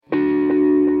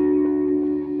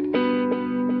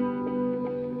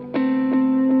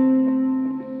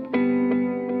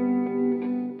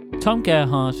Tom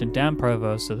Gerhardt and Dan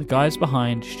Provost are the guys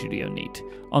behind Studio Neat.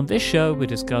 On this show, we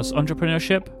discuss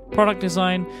entrepreneurship, product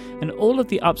design, and all of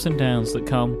the ups and downs that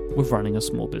come with running a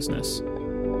small business.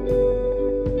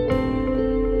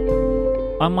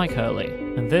 I'm Mike Hurley,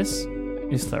 and this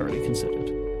is Thoroughly Considered.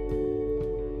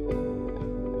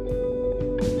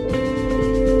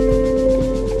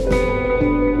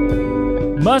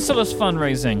 Merciless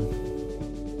fundraising.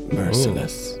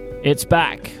 Merciless. It's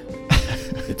back.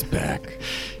 It's back.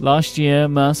 Last year,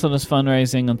 merciless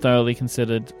fundraising on Thoroughly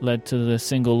Considered led to the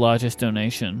single largest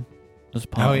donation as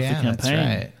part of the campaign. That's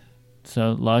right.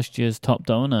 So last year's top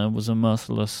donor was a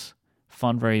merciless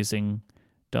fundraising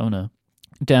donor.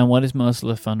 Dan, what is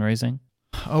merciless fundraising?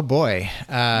 Oh boy,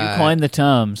 You coined the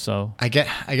term, so I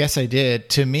guess I did.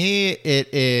 To me,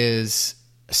 it is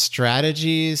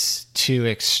strategies to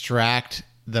extract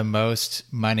the most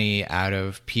money out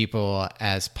of people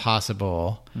as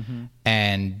possible,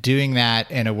 and doing that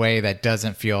in a way that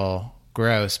doesn't feel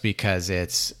gross because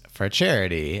it's for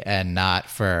charity and not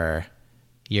for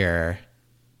your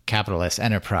capitalist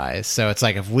enterprise. So it's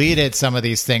like if we did some of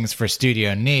these things for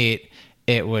Studio Neat,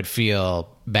 it would feel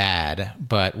bad.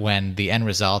 But when the end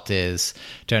result is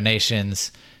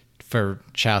donations for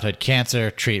childhood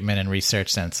cancer treatment and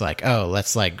research, then it's like, oh,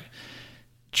 let's like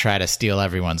try to steal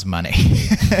everyone's money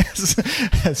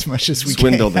as much as we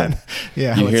Swindle can. them.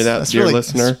 Yeah, You hear that, dear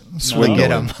listener? Swindle Swindle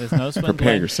them. there's no swindling.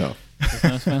 Prepare yourself. There's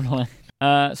no swindling.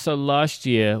 So last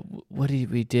year, what did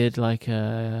we did like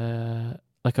a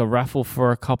raffle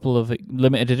for a couple of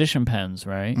limited edition pens,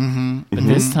 right? But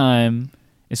this time,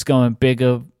 it's going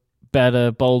bigger,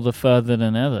 better, bolder, further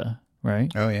than ever,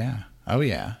 right? Oh yeah.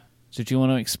 So do you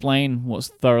want to explain what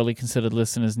Thoroughly Considered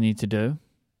listeners need to do?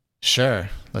 Sure,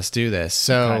 let's do this.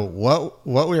 So Okay.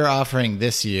 what we're offering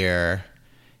this year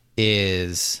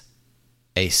is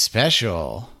a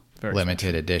special Very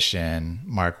limited edition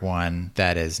Mark I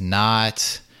that is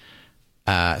not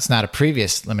it's not a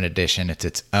previous limited edition. It's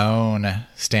its own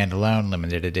standalone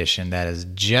limited edition that is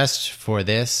just for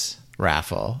this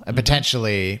raffle. And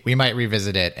potentially we might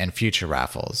revisit it in future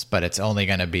raffles, but it's only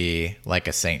going to be like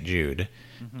a St. Jude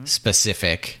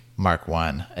specific Mark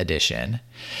I edition.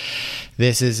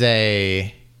 This is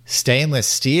a stainless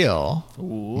steel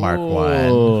Mark I.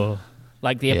 Ooh.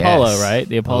 Like the Apollo, Yes. right?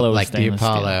 The Apollo was Like the stainless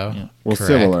steel. Apollo. Yeah. Well,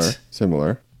 Correct.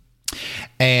 similar.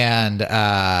 And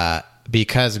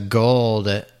because gold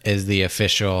is the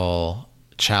official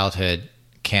childhood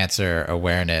cancer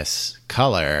awareness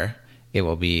color, it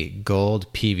will be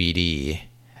gold PVD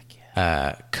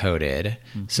coated.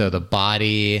 So the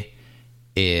body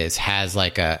has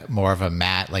like a more of a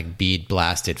matte, like bead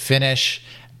blasted finish,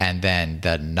 and then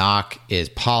the knock is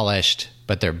polished,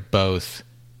 but they're both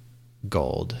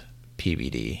gold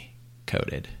PVD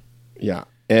coated. Yeah.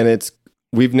 And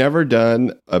we've never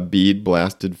done a bead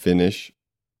blasted finish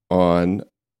on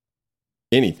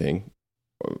anything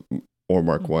or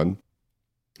Mark I.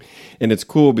 And it's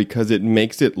cool because it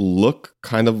makes it look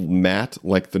kind of matte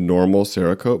like the normal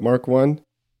Cerakote Mark I,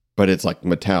 but it's like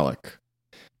metallic.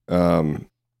 And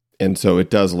so it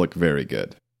does look very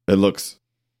good. It looks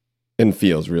and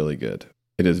feels really good.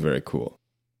 It is very cool.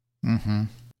 Mm-hmm.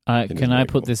 It is Can I very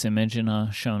put cool. this image in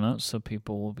our show notes so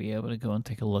people will be able to go and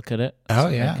take a look at it? Oh, so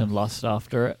yeah. They can lust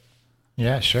after it.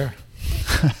 Yeah, sure.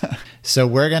 So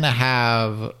we're going to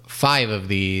have 5 of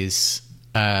these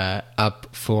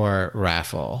up for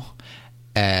raffle.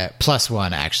 Plus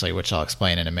one, actually, which I'll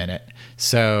explain in a minute.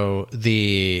 So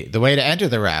the way to enter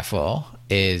the raffle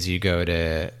is you go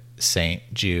to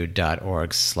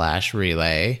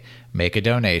stjude.org/relay, make a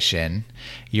donation.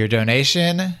 Your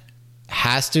donation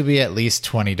has to be at least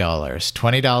 $20.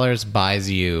 $20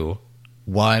 buys you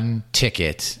one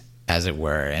ticket, as it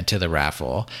were, into the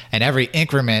raffle. And every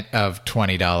increment of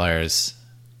 $20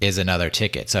 is another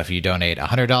ticket. So if you donate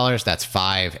 $100, that's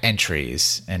 5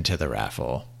 entries into the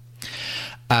raffle.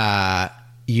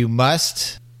 You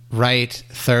must write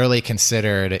Thoroughly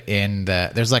Considered in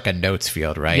there's like a notes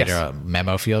field, right? Yes. Or a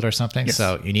memo field or something. Yes.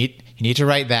 So you need to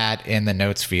write that in the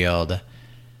notes field.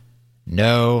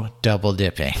 No double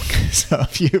dipping. So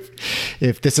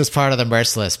if this is part of the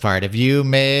merciless part, if you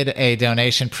made a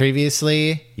donation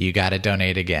previously, you got to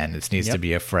donate again. This needs to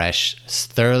be a fresh,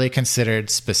 Thoroughly Considered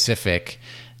specific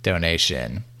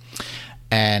donation.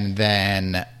 And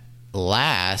then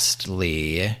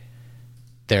lastly,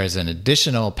 there's an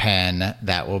additional pen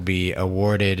that will be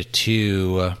awarded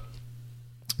to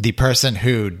the person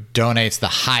who donates the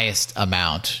highest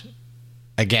amount,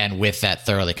 again with that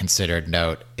Thoroughly Considered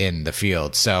note in the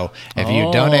field. So if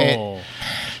you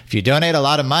if you donate a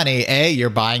lot of money, you're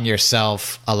buying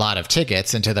yourself a lot of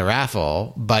tickets into the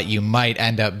raffle, but you might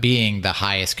end up being the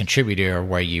highest contributor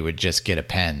where you would just get a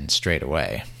pen straight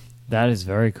away. That is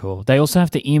very cool. They also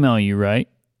have to email you, right?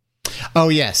 Oh,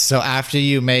 yes. So after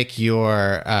you make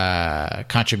your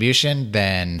contribution,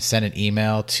 then send an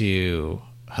email to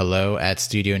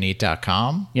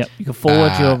hello@studioneat.com. Yep. You can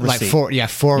forward your receipt.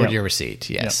 Forward your receipt.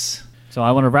 Yes. Yep. So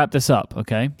I want to wrap this up,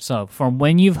 okay? So from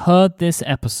when you've heard this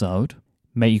episode,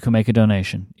 you can make a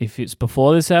donation. If it's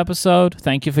before this episode,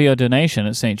 thank you for your donation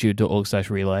at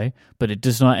stjude.org/relay, but it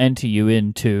does not enter you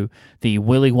into the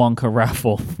Willy Wonka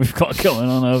raffle we've got going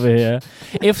on over here.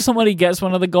 If somebody gets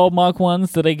one of the Goldmark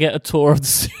ones, do they get a tour of the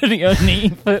Studio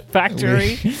Neat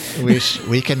factory?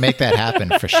 We can make that happen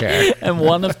for sure. And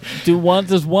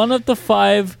does one of the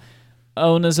 5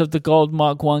 owners of the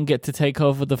Goldmark one get to take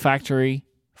over the factory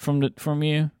from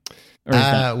you?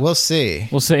 We'll see.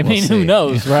 We'll see. I mean, who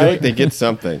knows, right? I feel like they get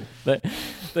something. They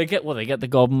get the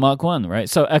Golden Mark 1, right?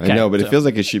 So okay. I know, but it feels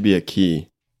like it should be a key.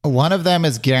 One of them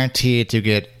is guaranteed to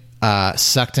get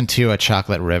sucked into a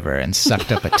chocolate river and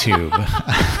sucked up a tube.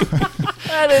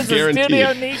 That is guaranteed. A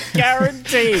Studio Neat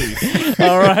guarantee.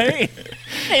 All right.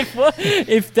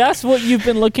 If that's what you've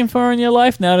been looking for in your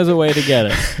life, now there's a way to get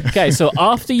it. Okay, so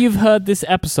after you've heard this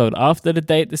episode, after the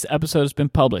date this episode has been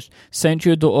published,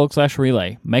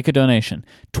 stjude.org/relay, make a donation.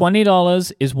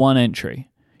 $20 is one entry.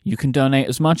 You can donate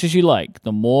as much as you like.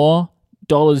 The more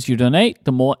dollars you donate,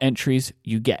 the more entries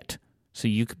you get. So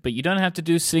but you don't have to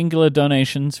do singular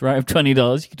donations, right? Of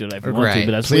 $20, you can do it if you want to,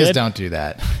 but that's Please weird. Don't do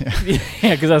that.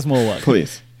 Yeah, because that's more work.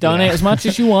 Please donate as much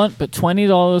as you want, but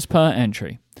 $20 per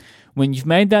entry. When you've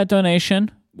made that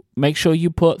donation, make sure you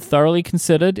put thoroughly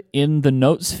considered in the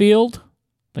notes field.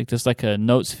 There's a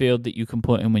notes field that you can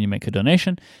put in when you make a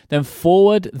donation. Then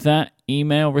forward that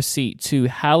email receipt to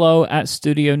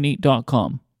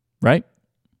hello@studioneat.com, right?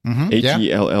 Mm-hmm.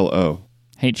 HELLO.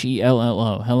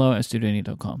 HELLO,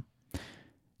 hello@studioneat.com.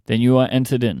 Then you are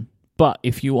entered in. But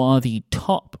if you are the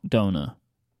top donor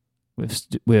with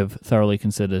thoroughly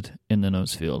considered in the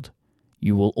notes field,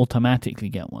 you will automatically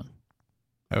get one.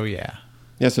 Oh, yeah.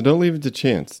 Yeah, so don't leave it to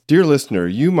chance. Dear listener,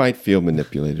 you might feel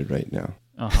manipulated right now.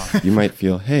 Uh-huh. You might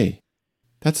feel, hey,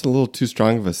 that's a little too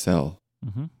strong of a sell.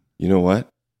 Mm-hmm. You know what?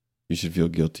 You should feel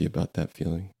guilty about that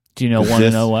feeling. Do you want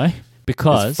to know why?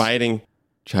 Because fighting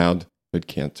childhood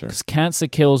cancer. Because cancer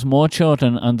kills more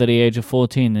children under the age of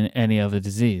 14 than any other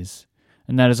disease.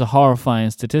 And that is a horrifying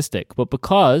statistic. But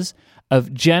because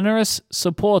of generous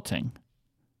supporting,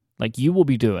 like you will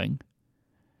be doing,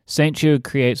 St. Jude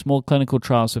creates more clinical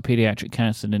trials for pediatric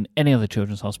cancer than any other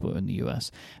children's hospital in the US.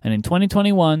 And in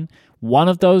 2021, one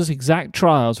of those exact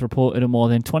trials reported a more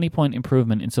than 20-point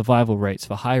improvement in survival rates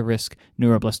for high-risk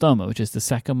neuroblastoma, which is the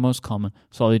second most common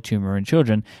solid tumor in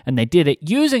children. And they did it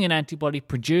using an antibody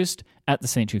produced at the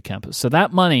St. Jude campus. So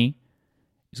that money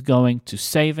is going to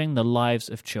saving the lives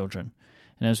of children.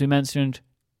 And as we mentioned,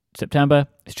 September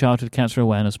is Childhood Cancer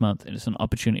Awareness Month, and it's an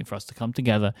opportunity for us to come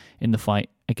together in the fight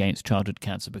against childhood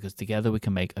cancer, because together we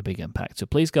can make a big impact. So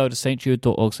please go to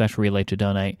stjude.org/relay to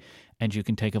donate, and you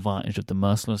can take advantage of the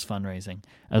merciless fundraising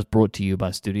as brought to you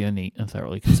by Studio Neat and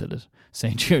Thoroughly Considered.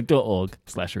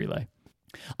 stjude.org/relay.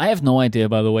 I have no idea,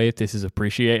 by the way, if this is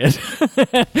appreciated,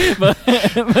 but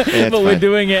we're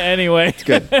doing it anyway. It's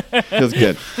good. Feels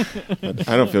good.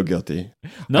 I don't feel guilty.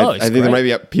 No, I think there might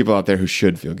be people out there who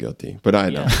should feel guilty, but I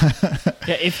don't.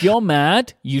 Yeah, if you're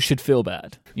mad, you should feel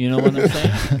bad. You know what I'm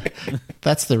saying?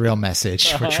 That's the real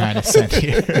message we're trying to send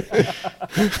here.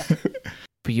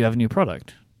 But you have a new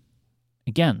product.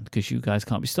 Again, because you guys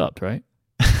can't be stopped, right?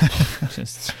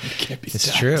 It's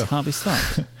true. It can't be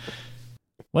stopped.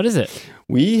 What is it?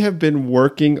 We have been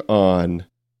working on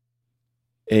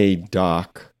a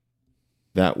dock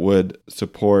that would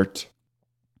support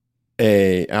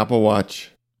a Apple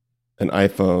Watch, an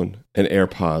iPhone, and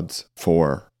AirPods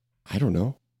for, I don't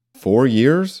know, 4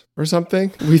 years or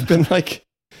something. We've been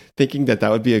thinking that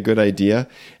would be a good idea,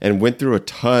 and went through a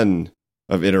ton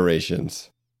of iterations.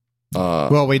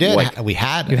 Well, we did. We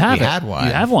had one. You have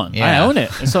one. Yeah. I own it.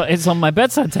 So it's on my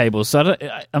bedside table. So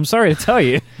I'm sorry to tell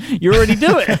you, you already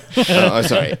do it. I'm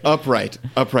sorry. Upright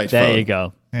there phone. There you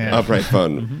go. Yeah. Upright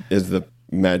phone is the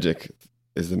magic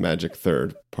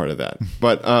third part of that.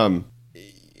 But I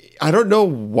don't know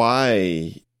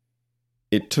why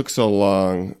it took so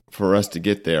long for us to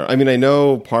get there. I mean, I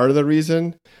know part of the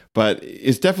reason, but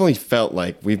it's definitely felt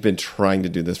like we've been trying to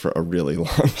do this for a really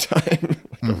long time.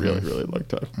 A really, really long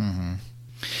time. Mm-hmm.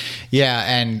 Yeah,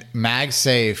 and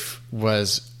MagSafe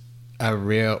was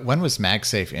when was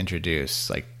MagSafe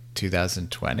introduced?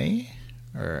 2020?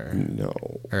 No.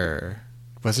 Or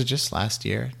Was it just last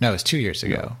year? No, it was 2 years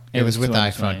ago. No, it was with the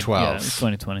iPhone 12. Yeah, it was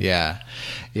 2020. Yeah.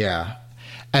 Yeah.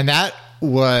 And that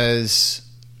was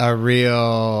it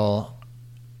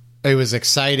was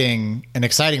an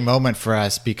exciting moment for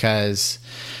us, because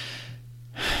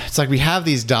it's like we have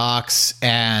these docks,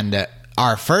 and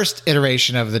our first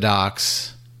iteration of the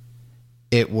docks,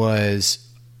 it was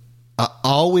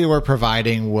all we were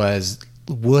providing was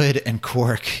wood and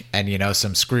cork and,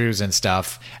 some screws and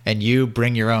stuff. And you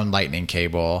bring your own lightning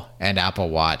cable and Apple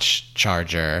Watch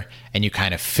charger, and you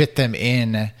kind of fit them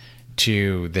in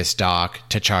to this dock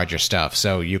to charge your stuff.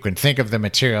 So you can think of the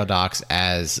material docks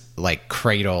as like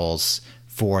cradles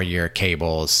for your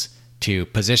cables to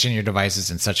position your devices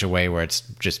in such a way where it's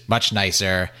just much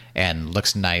nicer and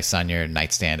looks nice on your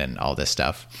nightstand and all this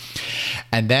stuff.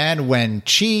 And then when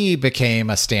Qi became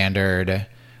a standard,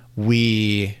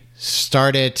 we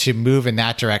started to move in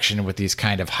that direction with these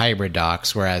kind of hybrid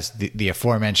docks, whereas the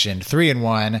aforementioned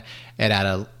 3-in-1, it had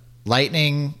a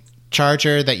lightning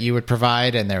charger that you would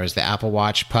provide, and there was the Apple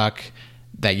Watch puck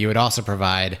that you would also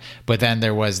provide, but then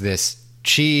there was this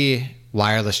Qi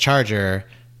wireless charger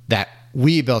that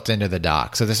we built into the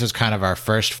dock. So this was kind of our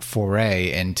first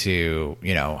foray into,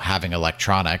 having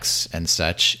electronics and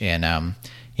such in,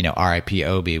 RIP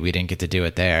Obi. We didn't get to do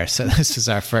it there. So this is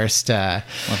our first...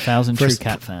 1,000 true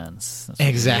cat fans.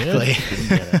 Exactly.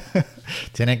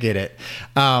 Didn't get it.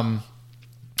 And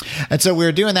so we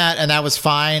were doing that, and that was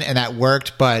fine, and that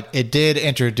worked, but it did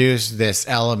introduce this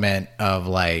element of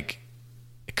like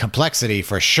complexity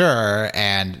for sure,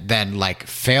 and then like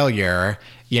failure.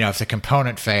 If the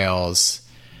component fails,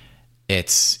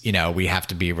 it's, we have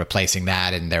to be replacing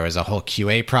that, and there was a whole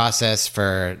QA process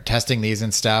for testing these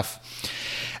and stuff.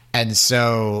 And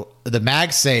so the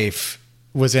MagSafe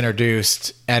was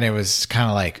introduced, and it was kind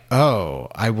of like, oh,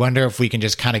 I wonder if we can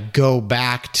just kind of go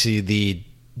back to the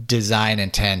design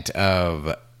intent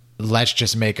of let's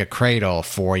just make a cradle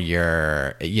for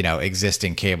your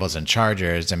existing cables and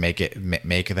chargers, and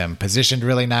make them positioned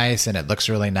really nice, and it looks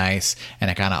really nice,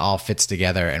 and it kind of all fits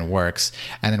together and works.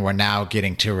 And then we're now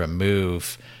getting to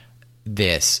remove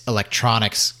this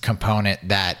electronics component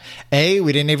that A,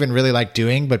 we didn't even really like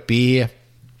doing, but B,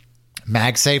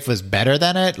 MagSafe was better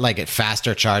than it, like at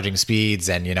faster charging speeds,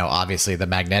 and obviously the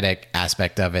magnetic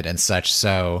aspect of it and such.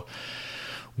 So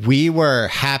we were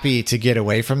happy to get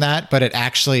away from that, but it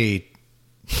actually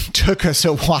took us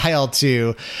a while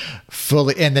to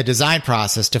fully, in the design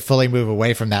process, to fully move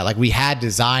away from that. Like we had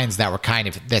designs that were kind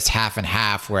of this half and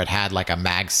half, where it had like a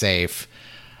MagSafe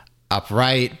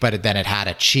upright, but then it had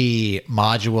a Qi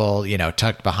module,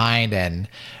 tucked behind.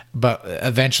 But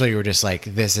eventually we were just like,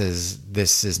 this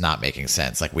is not making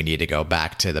sense. Like we need to go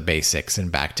back to the basics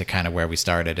and back to kind of where we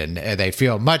started. And they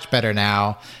feel much better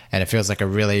now, and it feels like a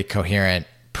really coherent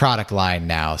product line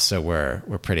now. So we're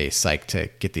pretty psyched to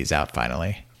get these out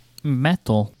finally.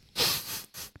 Metal.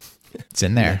 It's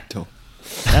in there. Metal.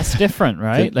 That's different,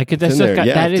 right? Like that's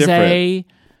that is different. a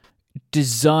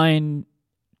design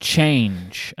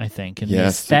change, I think, in the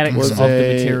aesthetics of the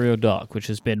material dock, which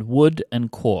has been wood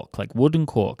and cork. Like wood and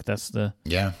cork. That's the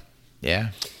yeah.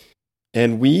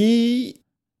 And we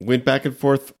went back and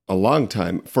forth a long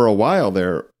time. For a while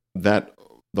there,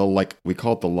 we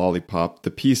call it the lollipop,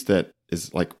 the piece that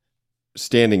is like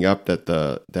standing up,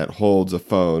 that holds a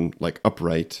phone like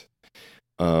upright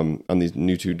on these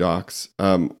new two docks.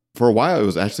 For a while, it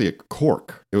was actually a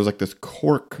cork. It was like this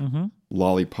cork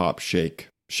lollipop shape.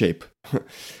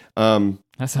 That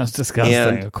sounds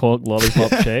disgusting. A cork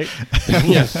lollipop shake.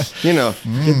 Yeah, get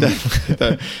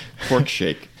the cork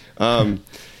shake. And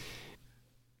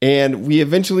we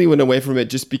eventually went away from it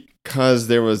just because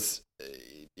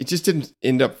it just didn't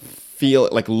end up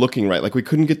looking right. Like we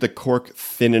couldn't get the cork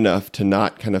thin enough to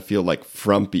not kind of feel like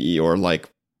frumpy or like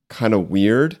kind of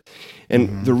weird.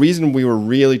 And the reason we were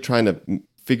really trying to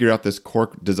figure out this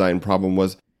cork design problem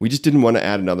was we just didn't want to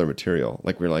add another material.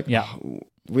 Like we were like,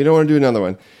 we don't want to do another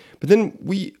one. But then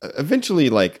we eventually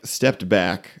like stepped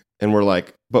back and we're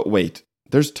like, but wait,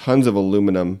 there's tons of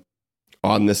aluminum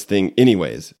on this thing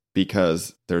anyways,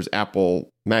 because there's Apple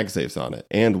MagSafes on it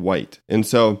and white. And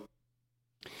so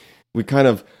we kind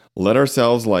of let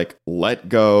ourselves like let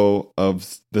go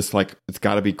of this, like, it's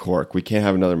got to be cork. We can't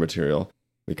have another material.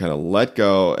 We kind of let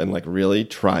go and like really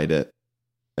tried it.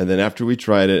 And then after we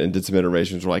tried it and did some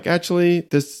iterations, we're like, actually,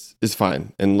 this is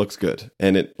fine and looks good.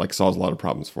 And it like solves a lot of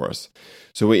problems for us.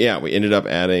 So we ended up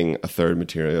adding a third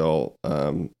material,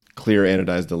 clear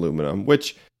anodized aluminum,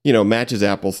 which, matches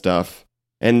Apple stuff.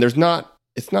 And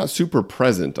it's not super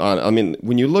present on, I mean,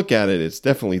 when you look at it, it's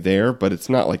definitely there, but it's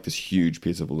not like this huge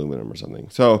piece of aluminum or something.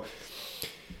 So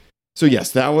So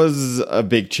yes, that was a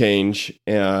big change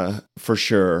for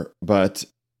sure. But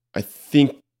I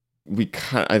think we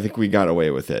got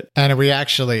away with it. And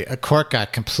a cork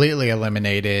got completely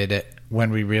eliminated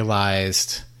when we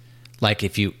realized, like,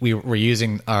 if we were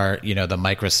using our, the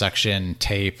microsuction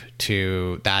tape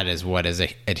that is what is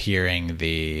adhering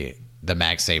the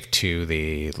MagSafe to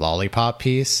the lollipop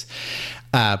piece.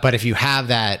 But if you have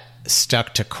that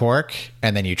stuck to cork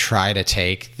and then you try to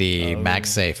take the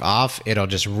MagSafe off, it'll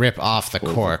just rip off the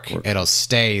cork. It'll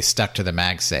stay stuck to the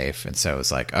MagSafe. And so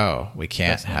it's like, we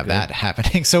can't have that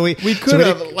happening. So we could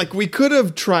have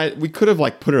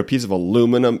put a piece of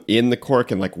aluminum in the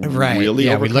cork and really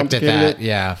we looked at that. It.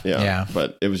 Yeah.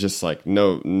 But it was just like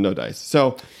no dice.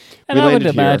 So and I would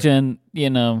imagine,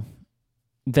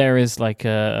 there is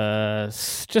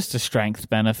just a strength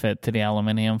benefit to the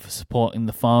aluminium for supporting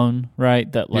the phone,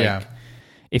 right? That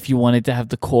if you wanted to have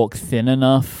the cork thin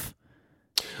enough.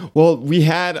 Well,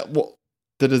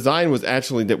 the design was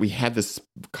actually that we had this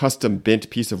custom bent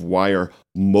piece of wire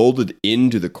molded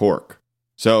into the cork.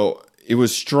 So it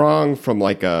was strong from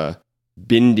like a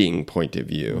bending point of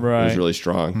view. Right. It was really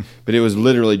strong, but it was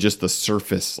literally just the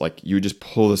surface. Like you would just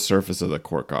pull the surface of the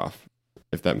cork off,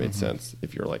 if that made sense.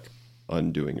 If you're like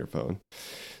undoing your phone.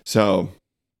 So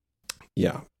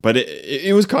yeah, but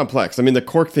it was complex. I mean, the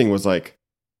cork thing was like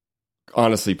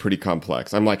honestly pretty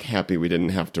complex. I'm like happy we didn't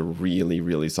have to really,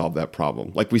 really solve that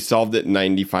problem. Like we solved it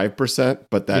 95%,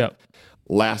 but that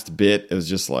last bit, it was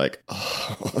just like,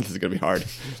 this is going to be hard.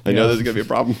 I know this is going to be a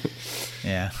problem.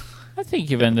 Yeah. I think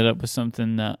you've ended up with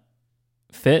something that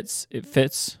fits. It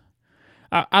fits.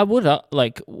 I would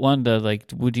wonder,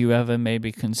 would you ever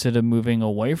maybe consider moving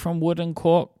away from wood and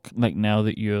cork? Like now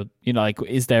that you're,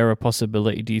 is there a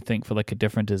possibility, do you think, for like a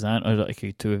different design? Or like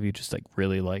you two of you just like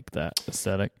really like that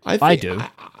aesthetic? I do.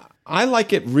 I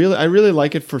like it really. I really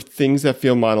like it for things that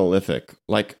feel monolithic.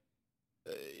 Like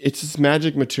it's this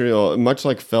magic material, much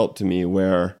like felt to me,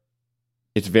 where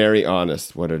it's very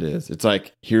honest what it is. It's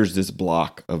like, here's this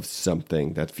block of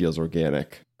something that feels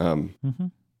organic.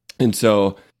 And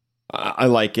so I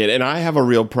like it. And I have a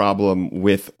real problem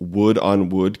with wood on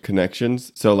wood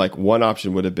connections. So like one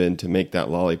option would have been to make that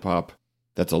lollipop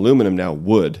that's aluminum now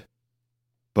wood.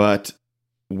 But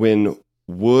when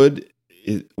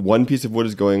one piece of wood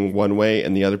is going one way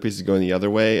and the other piece is going the other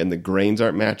way and the grains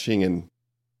aren't matching and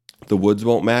the woods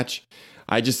won't match,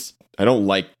 I don't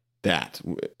like that.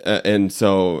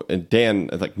 And Dan,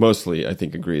 like mostly I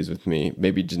think agrees with me,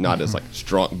 maybe just not as like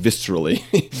strong viscerally,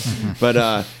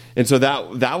 but and so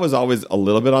that was always a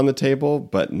little bit on the table,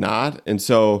 but not. And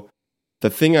so the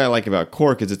thing I like about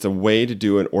cork is it's a way to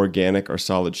do an organic or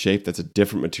solid shape that's a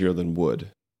different material than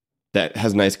wood, that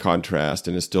has nice contrast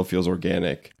and it still feels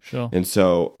organic. Sure. And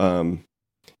so,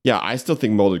 I still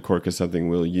think molded cork is something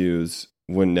we'll use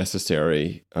when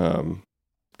necessary, because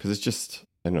it's just,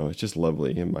 I don't know, it's just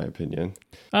lovely in my opinion.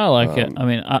 I like it. I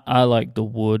mean, I like the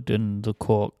wood and the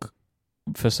cork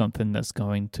for something that's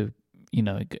going to,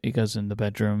 it goes in the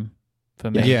bedroom for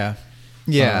me. Yeah.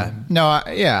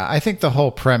 I think the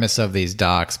whole premise of these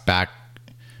docks I'm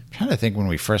trying to think when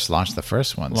we first launched the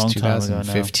first ones,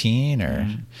 2015 or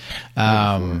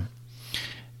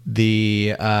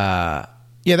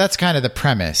that's kind of the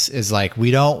premise, is like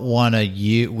we don't want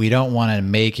to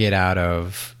make it out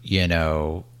of,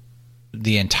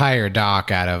 the entire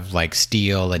dock out of like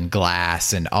steel and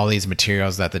glass and all these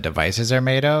materials that the devices are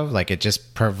made of. Like it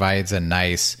just provides a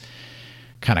nice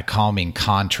kind of calming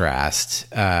contrast,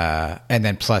 and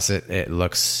then plus it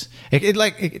looks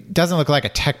it doesn't look like a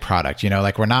tech product,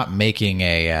 like we're not making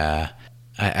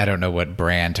I don't know what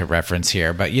brand to reference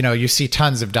here, but you see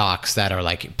tons of docks that are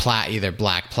like either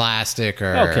black plastic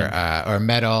or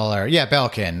metal or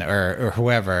Belkin or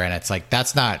whoever, and it's like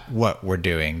that's not what we're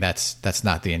doing. That's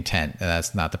not the intent.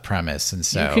 That's not the premise. And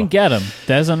so you can get them.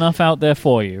 There's enough out there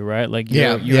for you, right? Like you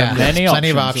have plenty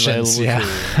of options.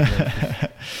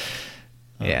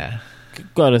 Yeah.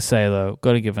 Gotta say though,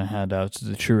 gotta give a handout to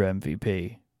the true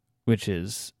MVP, which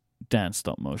is Dan's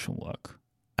stop motion work.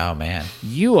 Oh man,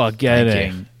 you are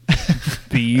getting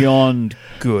beyond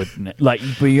goodness, like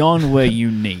beyond where you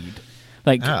need.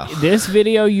 Like this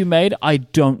video you made, I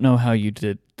don't know how you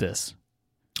did this.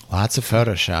 Lots of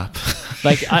Photoshop.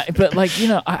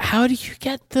 How do you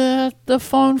get the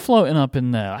phone floating up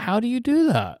in there? How do you do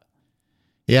that?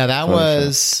 Yeah, that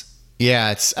was.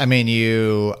 Yeah,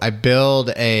 I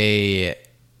build a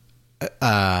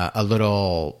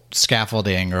little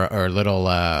scaffolding or a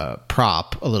little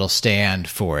prop, a little stand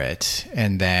for it,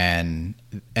 and then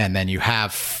you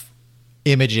have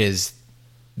images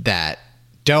that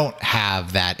don't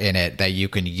have that in it that you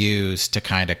can use to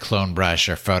kind of clone brush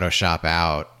or Photoshop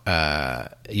out,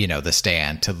 the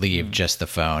stand to leave just the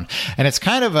phone. And it's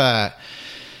kind of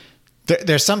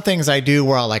there's some things I do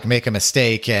where I'll like make a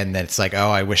mistake and it's like, oh,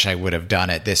 I wish I would have done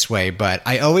it this way. But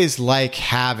I always like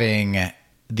having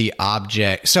the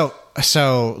object. So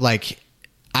like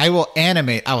I will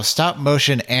stop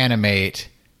motion animate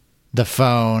the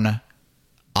phone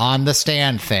on the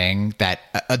stand thing that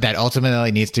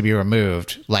ultimately needs to be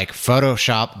removed, like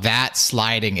Photoshop that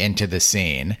sliding into the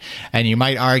scene. And you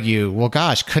might argue, well,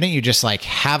 gosh, couldn't you just like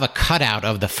have a cutout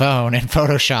of the phone in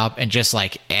Photoshop and just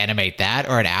like animate that,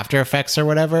 or in After Effects or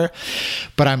whatever?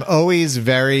 But I'm always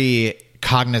very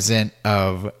cognizant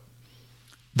of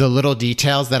the little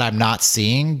details that I'm not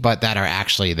seeing, but that are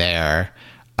actually there.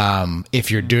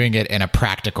 If you're doing it in a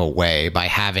practical way by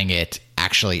having it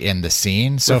actually in the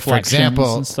scene. So for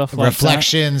example,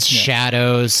 reflections,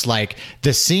 shadows, like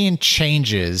the scene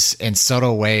changes in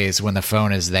subtle ways when the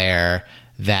phone is there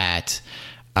that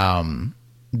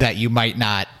you might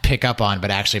not pick up on,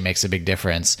 but actually makes a big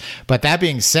difference. But that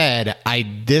being said,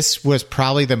 this was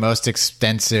probably the most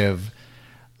extensive,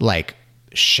 like,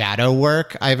 shadow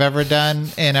work I've ever done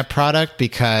in a product,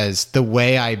 because the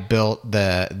way I built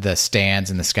the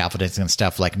stands and the scaffoldings and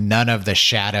stuff, like none of the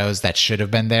shadows that should have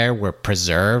been there were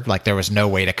preserved. Like there was no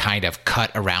way to kind of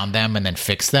cut around them and then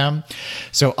fix them.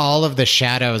 So all of the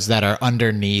shadows that are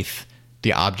underneath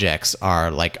the objects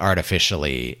are like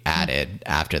artificially added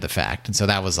after the fact. And so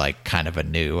that was like kind of a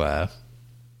new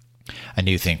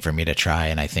thing for me to try.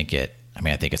 And I think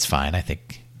it's fine. I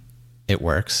think it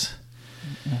works.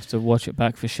 I have to watch it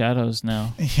back for shadows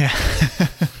now. Yeah.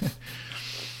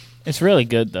 It's really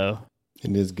good, though.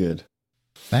 It is good.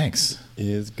 Thanks. It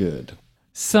is good.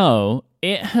 So,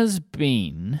 it has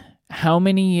been how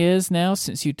many years now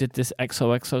since you did this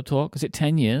XOXO talk? Is it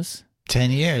 10 years?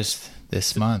 10 years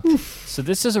this month. So,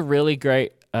 this is a really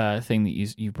great thing that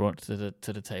you brought to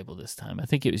the table this time. I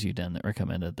think it was you, Dan, that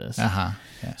recommended this. Uh-huh.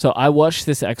 Yeah. So, I watched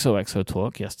this XOXO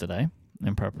talk yesterday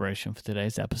in preparation for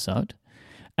today's episode.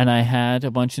 And I had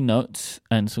a bunch of notes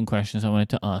and some questions I wanted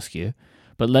to ask you.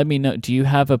 But let me know, do you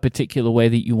have a particular way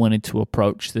that you wanted to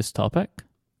approach this topic?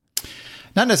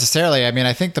 Not necessarily. I mean,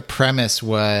 I think the premise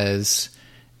was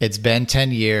it's been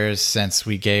 10 years since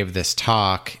we gave this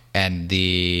talk, and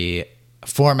the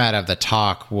format of the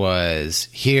talk was,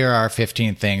 here are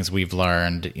 15 things we've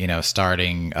learned,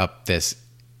 starting up this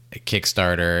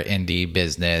Kickstarter indie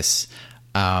business.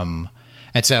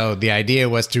 And so the idea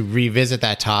was to revisit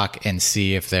that talk and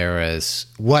see if there was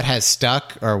what has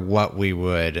stuck or what we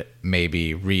would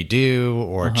maybe redo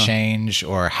or change,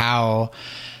 or how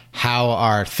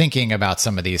our thinking about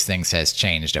some of these things has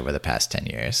changed over the past 10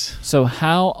 years. So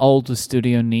how old was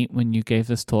Studio Neat when you gave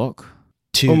this talk?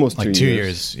 Almost like 2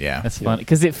 years. Yeah. That's funny,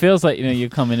 because it feels like, you're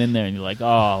coming in there and you're like,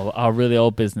 oh, our really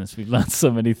old business, we've learned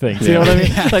so many things. You know what I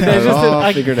mean? Like, there's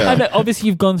just figured out. I know, obviously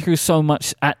you've gone through so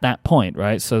much at that point,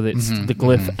 right? So it's the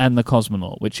Glyph and the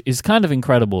Cosmonaut, which is kind of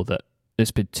incredible that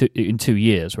it's been in 2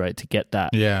 years, right, to get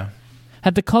that. Yeah.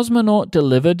 Had the Cosmonaut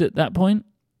delivered at that point?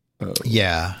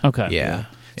 Yeah. Okay. Yeah.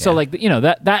 So like,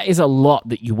 that is a lot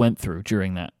that you went through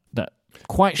during that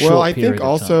quite short Well, I period think of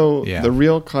also time. the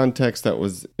real context that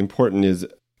was important is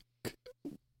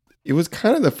it was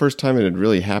kind of the first time it had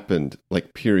really happened,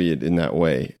 like, period, in that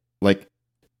way. Like,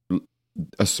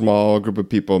 a small group of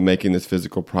people making this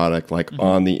physical product, like,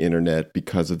 on the internet,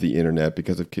 because of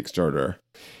Kickstarter.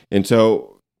 And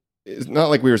so it's not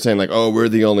like we were saying, like, oh, we're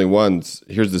the only ones,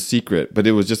 here's the secret. But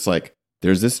it was just like,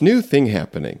 there's this new thing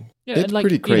happening. Yeah, it's like,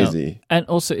 pretty crazy. And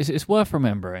also, it's worth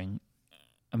remembering,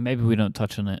 and maybe we don't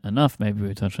touch on it enough, maybe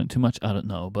we touch on it too much, I don't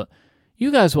know, but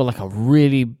you guys were like a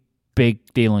really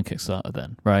big deal on Kickstarter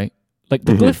then, right? Like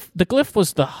the Glyph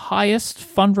was the highest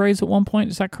fundraise at one point,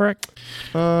 is that correct?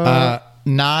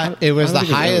 It was the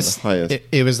highest.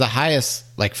 It was the highest,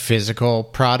 like, physical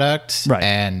product, right?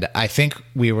 And I think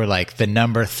we were like the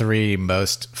number 3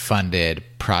 most funded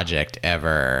project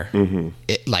ever.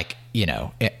 It, like,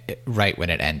 right when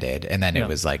it ended, and then it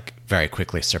was like very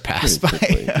quickly surpassed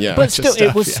by. But still,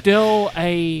 it was still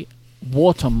a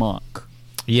watermark.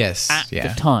 Yes, at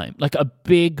the time, like a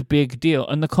big deal.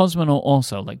 And the Cosmonaut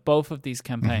also, like, both of these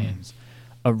campaigns,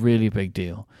 a really big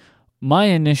deal. My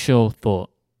initial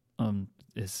thought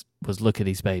was look at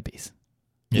these babies.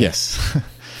 Yes,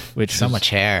 which so much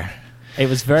hair. It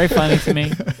was very funny to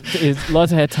me. It's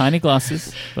lots of hair, tiny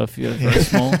glasses, both very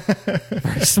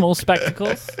small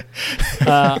spectacles.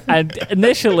 And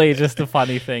initially, just the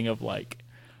funny thing of, like,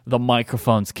 the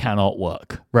microphones cannot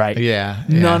work, right? Yeah.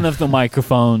 None of the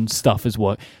microphone stuff is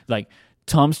work. Like,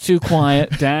 Tom's too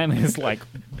quiet. Dan is, like,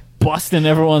 busting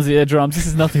everyone's eardrums. This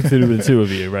is nothing to do with the two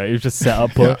of you, right? It was just set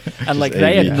up, and like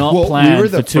they had not Well, planned we were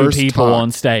the for two first people talk.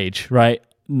 on stage, right?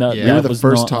 No, We that were the was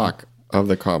first not- talk of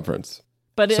the conference.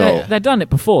 But So- they'd done it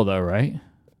before, though, right?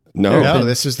 No,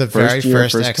 this was the very First year,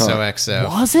 first first talk. XOXO.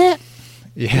 Was it?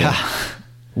 Yeah.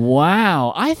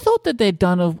 Wow. I thought that they'd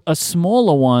done a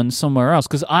smaller one somewhere else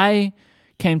because I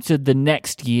came to the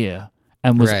next year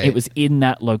and Right. it was in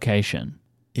that location.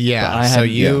 Yeah. But I So had-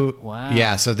 you, Wow.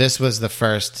 yeah. So this was the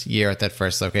first year at that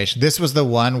first location. This was the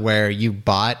one where you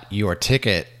bought your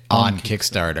ticket on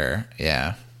Kickstarter.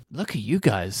 Yeah. Look at you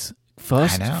guys.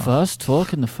 I know. First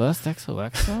talk in the first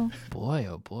XOXO? Boy,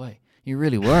 oh boy. You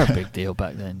really were a big deal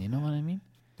back then. You know what I mean?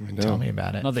 I know. Tell me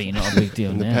about it. Not that you're not a big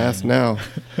deal In the now. past now.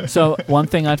 So one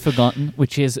thing I'd forgotten,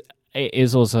 which is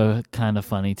also kind of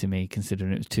funny to me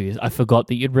considering it was 2 years. I forgot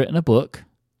that you'd written a book.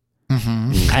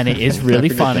 And it is really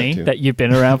forget that funny too. that you've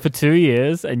been around for 2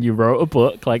 years and you wrote a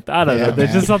book. Like, I don't know. Yeah, There's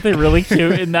man. just something really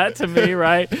cute in that to me,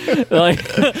 right? Like,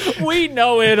 we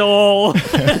know it all.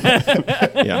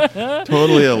 Yeah.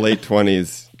 Totally a late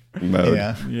 20s mode.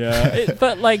 Yeah. Yeah.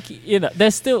 But, like, you know,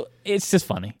 there's still, it's just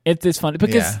funny. It's funny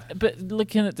because, Yeah. but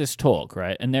looking at this talk,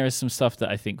 right? And there is some stuff that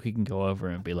I think we can go over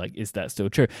and be like, is that still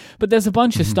true? But there's a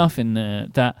bunch of stuff in there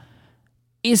that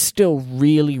is still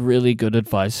really, really good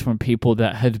advice from people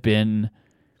that had been,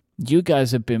 you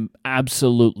guys have been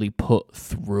absolutely put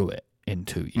through it in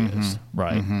 2 years,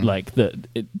 right? Like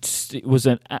it was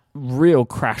a real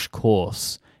crash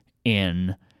course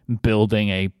in building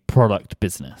a product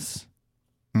business.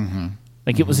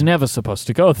 Like it was never supposed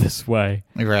to go this way,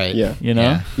 Right. Yeah. you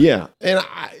know? Yeah. And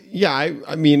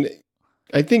I mean,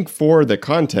 I think for the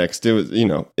context, it was,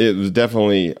 it was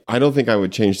definitely, I don't think I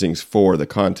would change things for the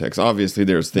context. Obviously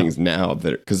there's things now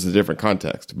that, because it's a different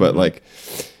context, but like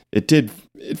it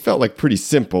felt like pretty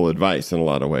simple advice in a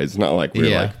lot of ways. It's not like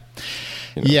we're like,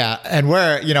 Yeah, and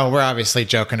we're obviously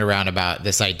joking around about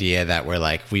this idea that we're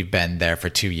like we've been there for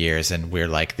 2 years and we're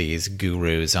like these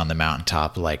gurus on the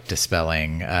mountaintop, like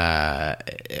dispelling or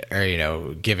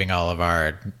giving all of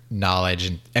our knowledge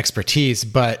and expertise.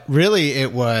 But really,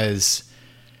 it was,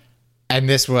 and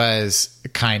this was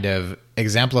kind of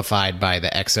exemplified by the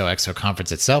XOXO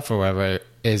conference itself, or whatever.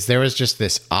 Is there was just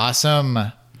this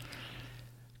awesome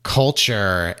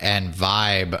culture and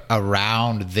vibe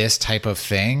around this type of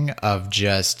thing of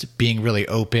just being really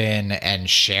open and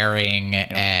sharing.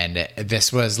 And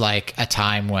this was like a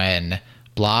time when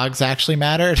blogs actually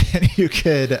mattered and you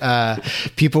could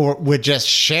people would just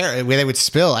share, they would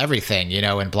spill everything,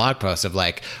 in blog posts of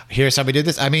like, here's how we did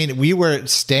this. I mean, we were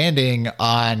standing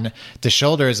on the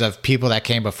shoulders of people that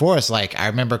came before us. Like I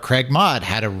remember Craig Mott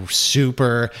had a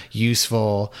super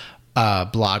useful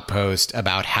blog post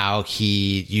about how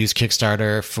he used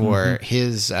Kickstarter for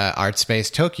his Art Space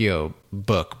Tokyo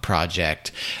book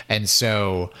project. And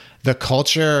so the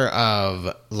culture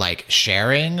of like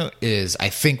sharing is, I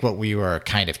think, what we were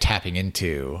kind of tapping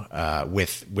into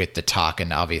with the talk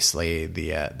and obviously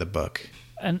the book.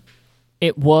 And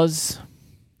it was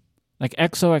like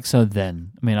XOXO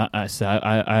then. I mean,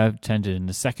 I attended in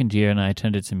the second year and I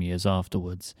attended some years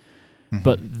afterwards.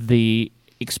 But the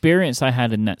experience I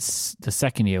had in the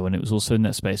second year when it was also in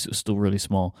that space, it was still really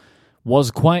small, was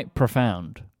quite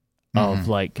profound. Of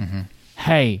like,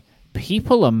 hey,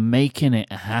 people are making it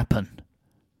happen,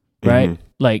 right?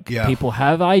 Like people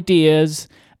have ideas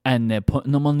and they're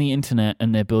putting them on the internet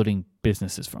and they're building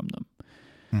businesses from them.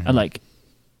 And like,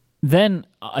 then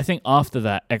I think after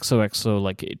that XOXO,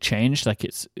 like it changed, like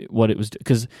it's what it was,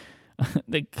 because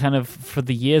they kind of for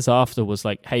the years after was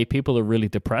like, hey, people are really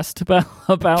depressed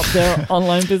about their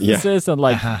online businesses and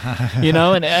like,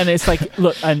 and it's like,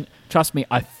 look, and trust me,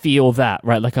 I feel that,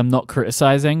 right? Like I'm not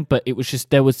criticizing, but it was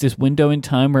just, there was this window in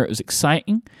time where it was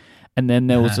exciting. And then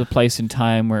there was a place in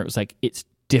time where it was like, it's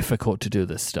difficult to do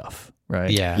this stuff, right?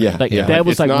 Yeah. Like Yeah. there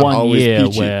was It's like not one always year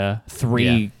peachy. where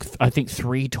I think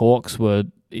three talks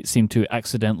it seemed to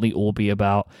accidentally all be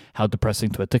about how depressing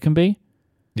Twitter can be.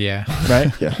 Yeah.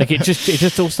 Right? Yeah. Like it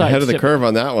just all started. ahead of the curve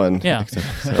on that one. Yeah.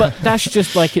 But that's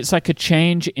just like, it's like a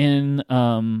change in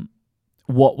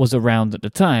what was around at the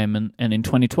time. And in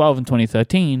 2012 and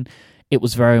 2013, it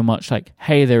was very much like,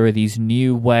 hey, there are these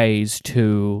new ways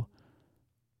to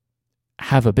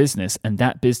have a business. And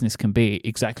that business can be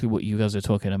exactly what you guys are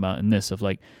talking about in this of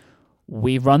like,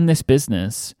 we run this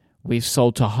business, we've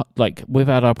sold to, like, we've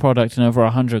had our product in over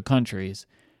 100 countries.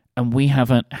 And we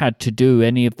haven't had to do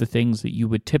any of the things that you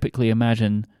would typically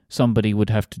imagine somebody would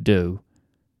have to do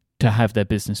to have their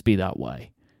business be that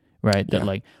way, right? That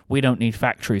like, we don't need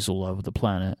factories all over the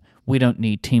planet. We don't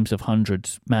need teams of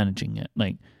hundreds managing it.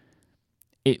 Like,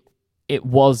 it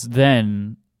was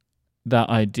then that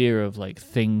idea of like,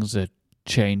 things are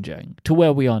changing to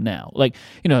where we are now. Like,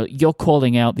 you're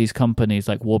calling out these companies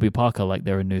like Warby Parker like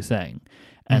they're a new thing.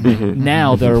 And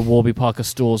now there are Warby Parker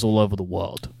stores all over the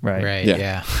world, right? Right,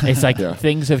 yeah. It's like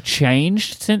things have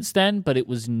changed since then, but it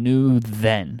was new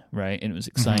then, right? And it was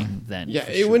exciting then. Yeah,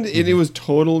 it was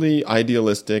totally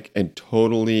idealistic and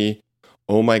totally,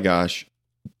 oh my gosh,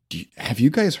 have you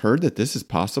guys heard that this is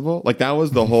possible? Like, that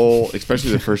was the whole,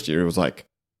 especially the first year, it was like,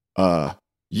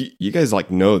 you guys like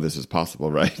know this is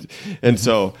possible, right? And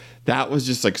so that was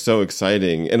just like so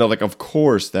exciting. And like, of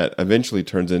course, that eventually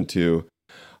turns into,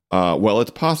 well,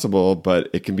 it's possible, but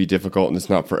it can be difficult and it's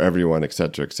not for everyone, et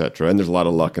cetera, et cetera. And there's a lot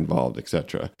of luck involved, et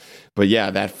cetera. But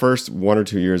yeah, that first 1 or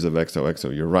 2 years of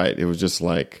XOXO, you're right. It was just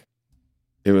like,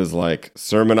 it was like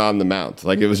Sermon on the Mount.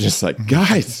 Like, it was just like,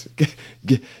 guys,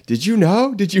 did you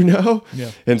know? Did you know?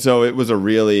 Yeah. And so it was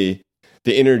the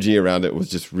energy around it was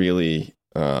just really,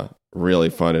 really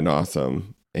fun and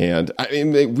awesome. And I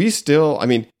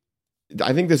mean,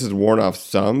 I think this has worn off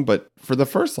some, but for the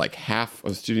first like half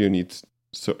of Studio Neat's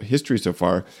history so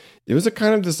far, it was a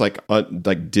kind of this like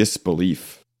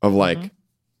disbelief of like,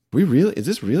 is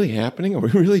this really happening? Are we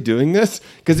really doing this?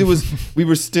 Because we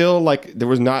were still like, there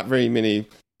was not very many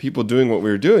people doing what we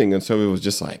were doing. And so it was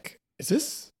just like, is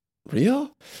this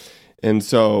real? And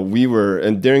so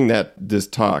and during this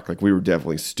talk, like we were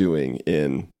definitely stewing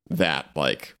in that,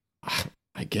 like,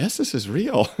 I guess this is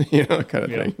real, kind of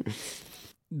thing.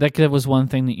 Like, there was one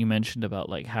thing that you mentioned about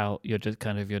like how your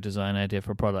design idea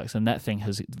for products, and that thing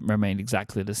has remained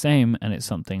exactly the same. And it's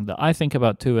something that I think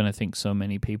about too, and I think so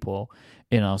many people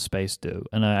in our space do.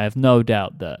 And I have no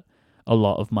doubt that a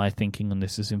lot of my thinking on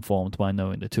this is informed by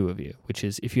knowing the two of you, which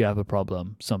is if you have a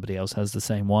problem, somebody else has the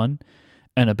same one,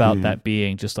 and about that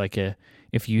being just like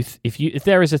if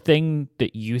there is a thing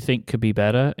that you think could be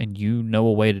better and you know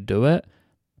a way to do it,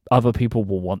 other people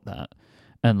will want that.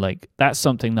 And like, that's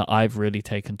something that I've really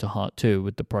taken to heart too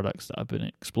with the products that I've been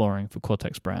exploring for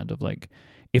Cortex brand, of like,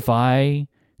 if I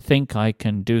think I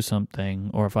can do something,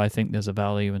 or if I think there's a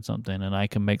value in something and I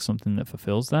can make something that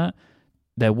fulfills that,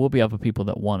 there will be other people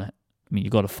that want it. I mean, you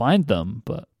got to find them,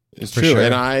 but it's true. Sure.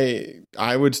 And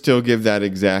I would still give that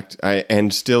exact,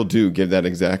 and still do give that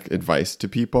exact advice to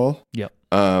people. Yep.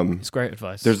 It's great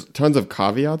advice. There's tons of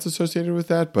caveats associated with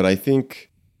that, but I think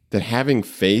that having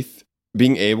faith,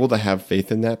 being able to have faith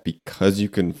in that because you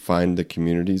can find the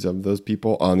communities of those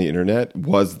people on the internet,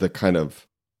 was the kind of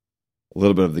a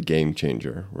little bit of the game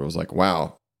changer, where it was like,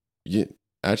 wow,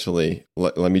 actually,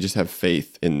 let me just have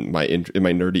faith in my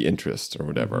nerdy interests or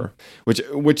whatever,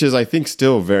 which is, I think,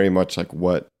 still very much like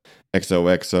what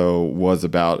XOXO was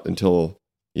about until,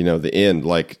 the end.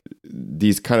 Like,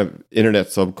 these kind of internet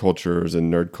subcultures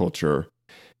and nerd culture,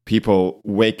 people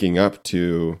waking up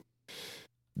to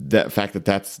that fact that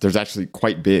there's actually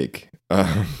quite big,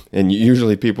 and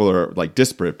usually people are like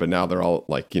disparate, but now they're all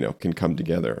like, can come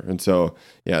together. And so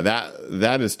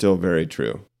that is still very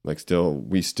true. Like,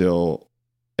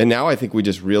 and now I think we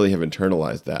just really have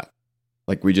internalized that.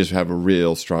 Like, we just have a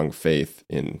real strong faith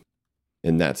in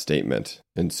that statement.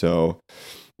 And so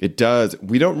we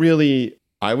don't really,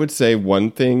 I would say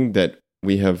one thing that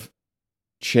we have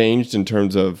changed in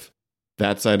terms of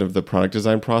that side of the product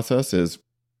design process is,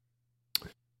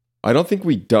 I don't think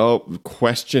we don't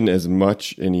question as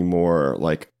much anymore,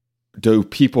 like, do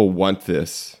people want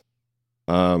this?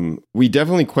 We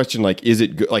definitely question, like, is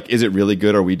it good? Like, is it really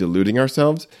good? Are we deluding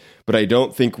ourselves? But I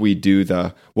don't think we do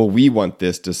we want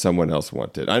this, does someone else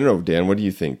want it? I don't know, Dan, what do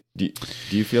you think? Do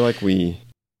you feel like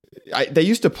they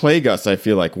used to plague us, I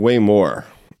feel like, way more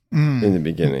in the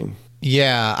beginning.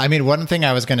 Yeah, I mean, one thing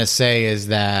I was going to say is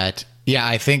that,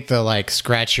 I think the, like,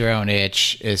 scratch your own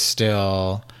itch is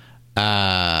still...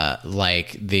 that's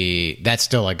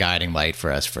still a guiding light for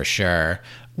us for sure.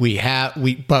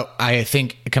 But I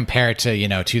think compared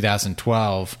to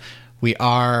 2012, we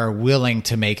are willing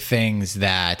to make things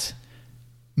that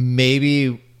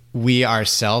maybe we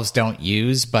ourselves don't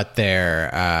use, but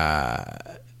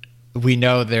we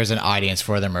know there's an audience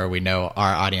for them, or we know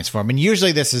our audience for them. And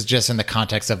usually this is just in the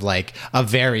context of like a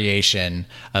variation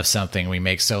of something we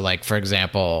make. So like, for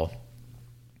example,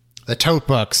 the tote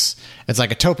books, it's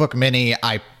like a tote book mini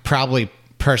I probably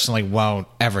personally won't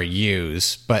ever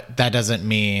use, but that doesn't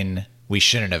mean we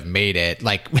shouldn't have made it.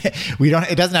 Like,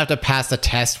 it doesn't have to pass the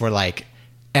test where like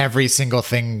every single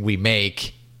thing we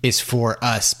make is for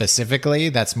us specifically.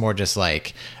 That's more just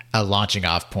like a launching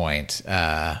off point.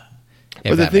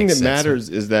 But the thing that matters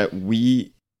is that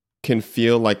we can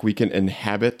feel like we can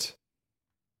inhabit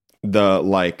the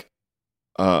like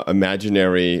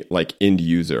imaginary like end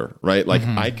user, right? Like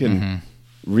I can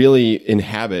really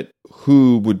inhabit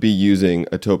who would be using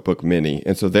a tote book mini,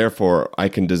 and so therefore I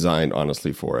can design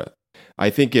honestly for it. I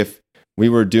think if we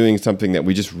were doing something that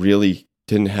we just really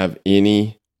didn't have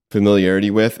any familiarity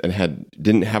with and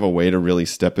didn't have a way to really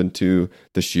step into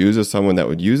the shoes of someone that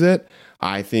would use it,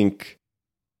 I think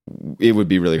it would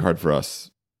be really hard for us.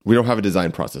 We don't have a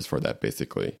design process for that,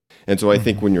 basically. And so I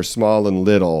think when you're small and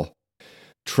little,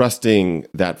 trusting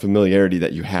that familiarity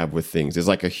that you have with things is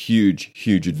like a huge,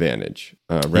 huge advantage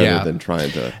rather than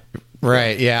trying to...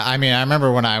 Right. Yeah. I mean, I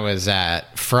remember when I was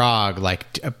at Frog,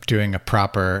 like doing a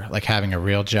proper, like having a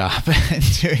real job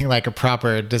and doing like a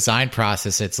proper design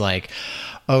process. It's like,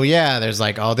 oh yeah, there's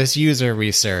like all this user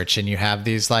research and you have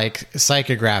these like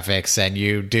psychographics and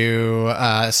you do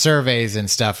surveys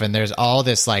and stuff. And there's all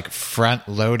this like front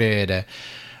loaded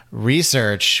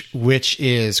research, which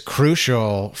is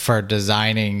crucial for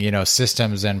designing,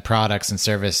 systems and products and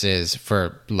services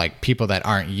for like people that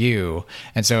aren't you.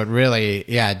 And so it really,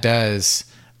 it does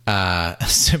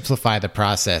simplify the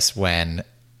process when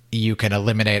you can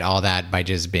eliminate all that by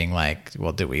just being like,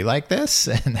 well, do we like this?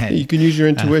 And then you can use your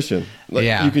intuition. You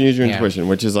can use your intuition,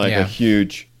 which is like a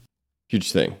huge,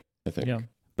 huge thing, I think. Yeah.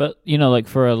 But, like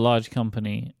for a large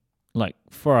company like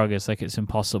Frog, it's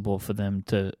impossible for them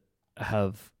to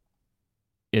have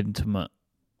intimate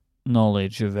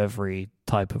knowledge of every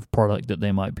type of product that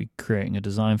they might be creating a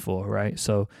design for, right?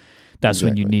 So that's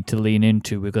when you need to lean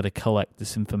into, we've got to collect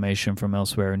this information from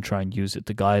elsewhere and try and use it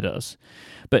to guide us.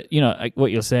 But like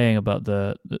what you're saying about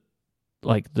the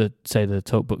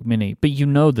Totebook Mini, but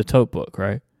the Totebook,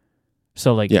 right?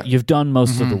 So you've done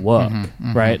most of the work,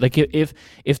 right? Like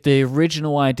if the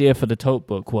original idea for the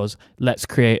Totebook was, let's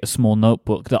create a small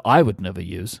notebook that I would never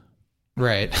use,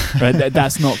 right?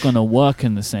 That's not going to work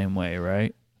in the same way,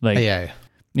 right?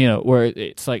 Where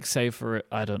it's like, say for,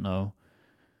 I don't know.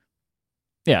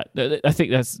 Yeah, I think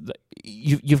that's,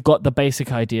 you've got the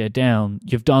basic idea down.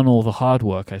 You've done all the hard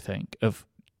work, I think, of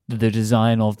the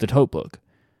design of the Totebook,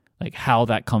 like how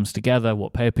that comes together,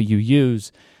 what paper you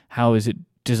use, how is it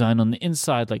designed on the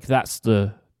inside. Like that's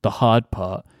the hard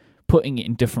part. Putting it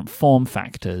in different form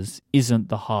factors isn't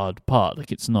the hard part.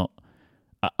 Like it's not.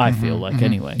 I feel like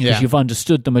anyway, because you've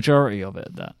understood the majority of it.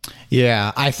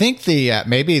 Yeah, I think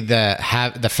maybe the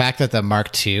fact that the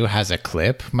Mark II has a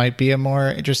clip might be a more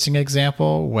interesting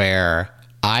example, where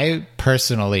I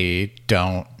personally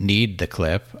don't need the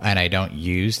clip and I don't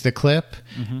use the clip,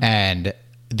 and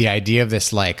the idea of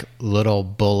this like little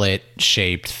bullet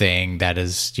shaped thing that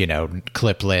is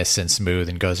clipless and smooth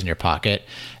and goes in your pocket,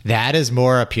 that is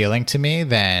more appealing to me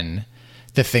than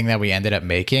the thing that we ended up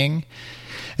making.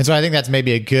 And so I think that's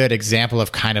maybe a good example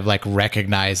of kind of like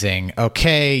recognizing,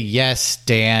 okay, yes,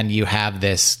 Dan, you have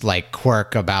this like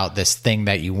quirk about this thing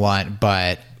that you want,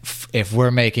 but if we're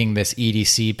making this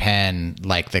EDC pen,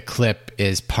 like the clip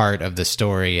is part of the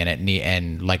story,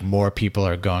 and like more people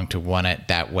are going to want it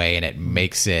that way, and it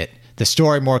makes the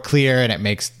story more clear, and it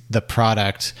makes the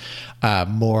product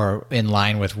more in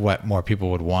line with what more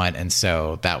people would want. And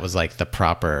so that was like the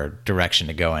proper direction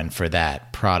to go in for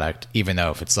that product, even though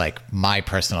if it's like my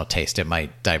personal taste, it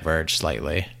might diverge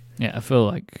slightly. Yeah, I feel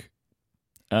like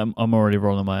I'm already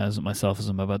rolling my eyes at myself as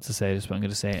I'm about to say this, but I'm going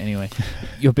to say it anyway.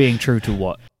 You're being true to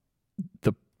what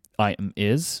the item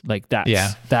is. Like that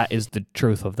is the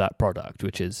truth of that product,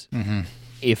 which is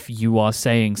if you are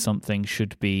saying something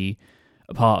should be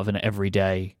a part of an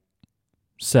everyday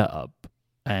setup,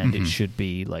 and it should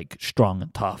be like strong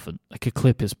and tough, and like a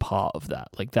clip is part of that.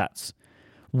 Like that's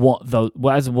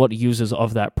what users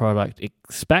of that product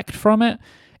expect from it.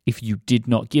 If you did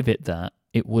not give it that,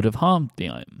 it would have harmed the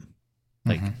item.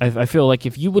 Like I feel like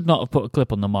if you would not have put a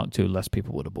clip on the Mark II, less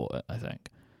people would have bought it, I think.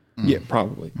 Yeah,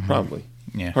 probably.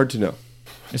 Yeah, hard to know.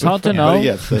 It's hard to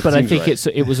know, but I think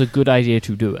it was a good idea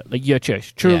to do it. Like,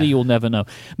 truly, you'll never know.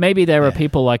 Maybe there are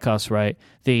people like us, right?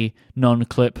 The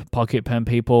non-clip pocket pen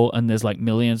people, and there's like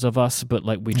millions of us, but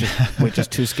like we're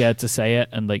just too scared to say it,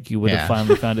 and like you would have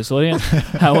finally found its audience.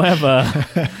 However,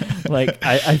 like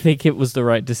I think it was the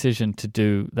right decision to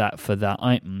do that for that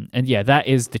item, and that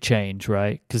is the change,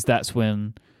 right? Because that's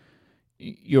when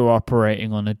you're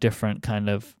operating on a different kind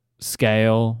of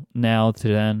scale now to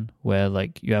then, where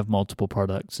like you have multiple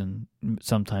products, and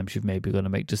sometimes you've maybe got to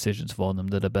make decisions for them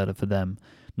that are better for them,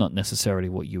 not necessarily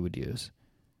what you would use.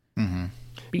 And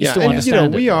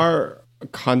we are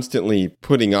constantly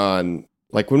putting on,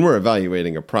 like when we're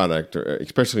evaluating a product, or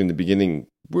especially in the beginning,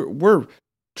 we're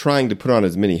trying to put on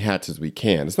as many hats as we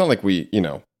can. It's not like we,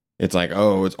 it's like,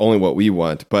 oh, it's only what we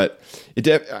want, but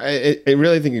I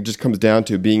really think it just comes down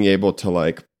to being able to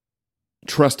like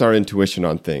trust our intuition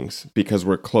on things, because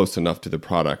we're close enough to the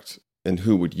product and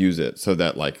who would use it, so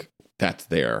that like that's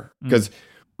there. Because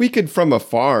we could from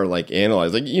afar like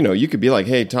analyze, like, you could be like,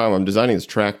 hey Tom, I'm designing this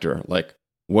tractor, like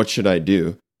what should I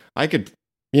do? I could,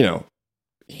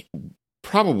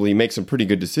 probably make some pretty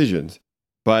good decisions,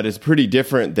 but it's pretty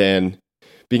different than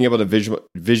being able to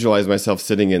visualize myself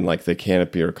sitting in like the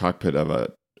canopy or cockpit of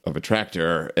a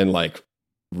tractor and like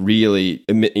really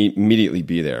immediately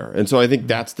be there. And so I think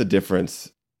that's the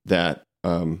difference that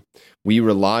we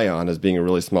rely on as being a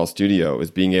really small studio,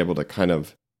 is being able to kind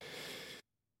of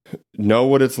know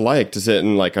what it's like to sit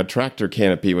in like a tractor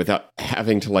canopy without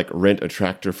having to like rent a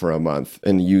tractor for a month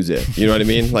and use it. You know what I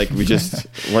mean? Like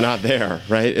we're not there,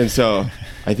 right? And so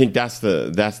I think that's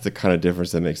the kind of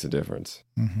difference that makes a difference.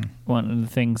 Mm-hmm. One of the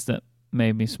things that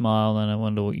made me smile, and I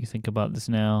wonder what you think about this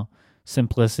now,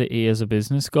 simplicity as a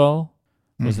business goal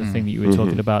was the thing that you were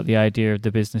talking about, the idea of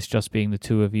the business just being the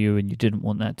two of you, and you didn't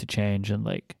want that to change, and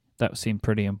like that seemed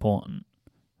pretty important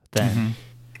then.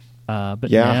 But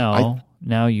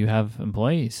now you have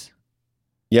employees.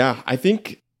 Yeah, I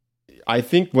think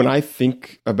when I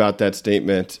think about that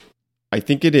statement, I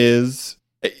think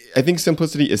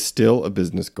simplicity is still a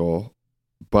business goal,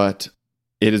 but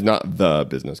it is not the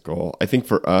business goal. I think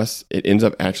for us, it ends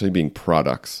up actually being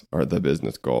products are the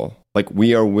business goal. Like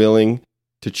we are willing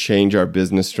to change our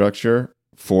business structure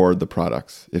for the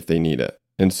products if they need it.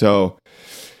 And so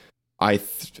I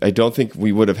don't think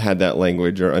we would have had that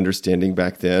language or understanding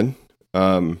back then.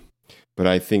 But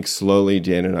I think slowly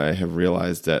Dan and I have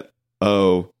realized that,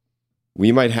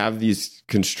 we might have these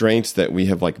constraints that we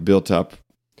have like built up,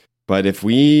 but if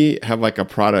we have like a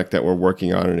product that we're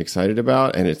working on and excited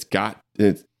about, and it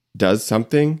does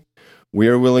something, we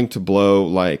are willing to blow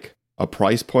like a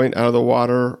price point out of the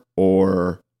water,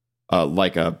 or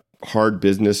like a hard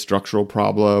business structural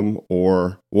problem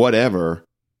or whatever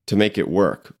to make it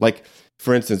work. Like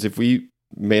for instance, if we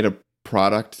made a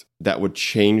product that would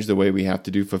change the way we have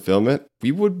to do fulfillment,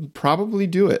 we would probably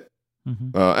do it.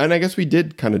 And I guess we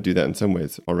did kind of do that in some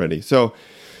ways already. So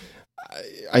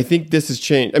I think this has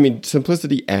changed. I mean,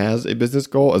 simplicity as a business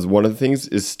goal as one of the things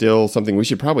is still something we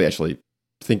should probably actually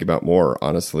think about more,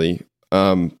 honestly.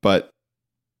 But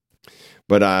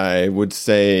I would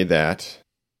say that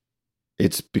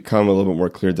it's become a little bit more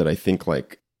clear that I think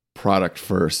like product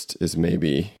first is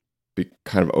maybe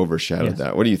kind of overshadowed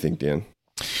that. What do you think, Dan?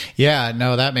 Yeah,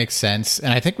 no, that makes sense.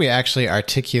 And I think we actually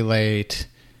articulate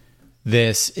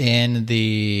this in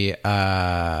the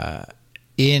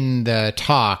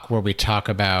talk where we talk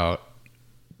about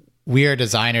we are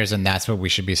designers and that's what we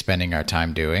should be spending our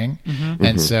time doing.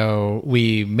 And so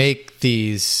we make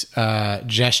these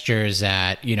gestures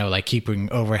at, like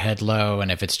keeping overhead low.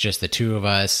 And if it's just the two of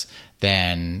us,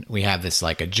 then we have this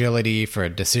like agility for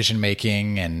decision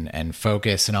making and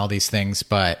focus and all these things.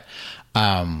 But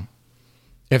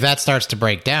if that starts to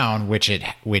break down, which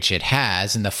it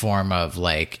has in the form of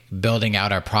like building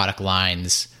out our product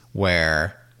lines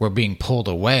where we're being pulled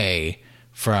away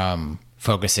from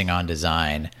focusing on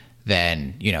design,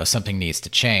 then, something needs to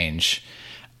change.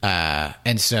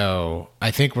 And so I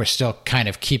think we're still kind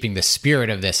of keeping the spirit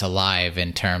of this alive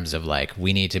in terms of like,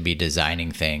 we need to be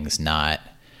designing things, not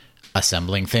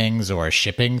assembling things or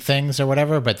shipping things or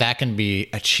whatever, but that can be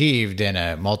achieved in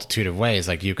a multitude of ways.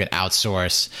 Like you could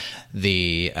outsource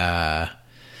the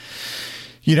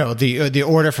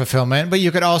order fulfillment, but you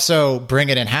could also bring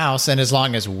it in house. And as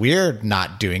long as we're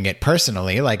not doing it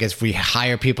personally, like if we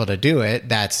hire people to do it,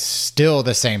 that's still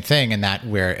the same thing. And that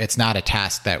it's not a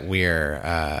task that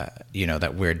we're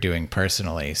doing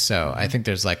personally. So I think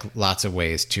there's like lots of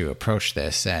ways to approach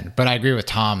this. But I agree with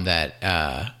Tom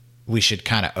that, we should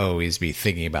kind of always be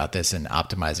thinking about this and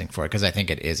optimizing for it, because I think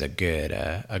it is a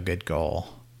good goal.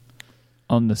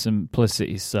 On the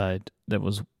simplicity side, there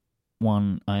was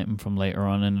one item from later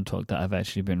on in the talk that I've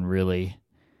actually been really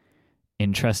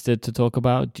interested to talk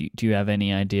about. Do you have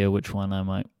any idea which one I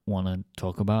might want to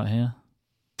talk about here?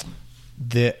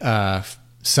 The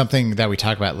something that we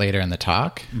talk about later in the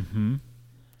talk, and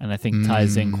I think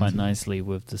ties in quite nicely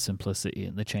with the simplicity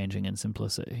and the changing in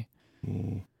simplicity.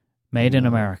 Made in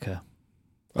America.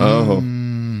 Oh,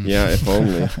 yeah, if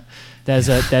only. There's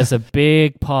a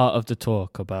big part of the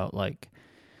talk about like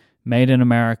made in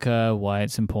America, why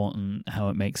it's important, how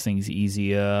it makes things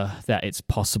easier, that it's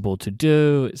possible to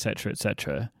do, etc.,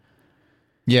 etc.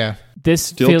 Yeah. This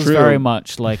Still feels true. very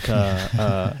much like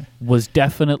was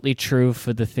definitely true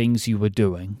for the things you were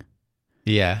doing.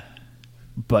 Yeah.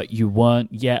 But you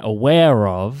weren't yet aware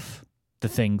of the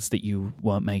things that you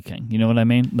weren't making. You know what I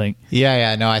mean? Like,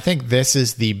 yeah. No, I think this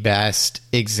is the best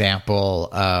example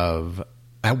of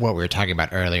what we were talking about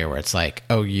earlier, where it's like,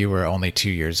 oh, you were only 2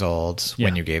 years old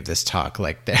when you gave this talk.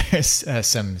 Like there's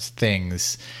some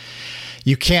things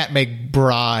you can't make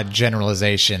broad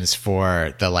generalizations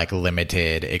for the like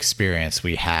limited experience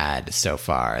we had so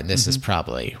far. And this is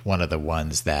probably one of the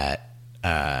ones that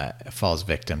falls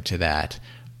victim to that.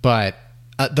 But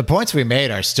the points we made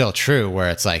are still true,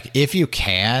 where it's like, if you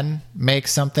can make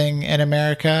something in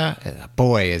America,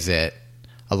 boy, is it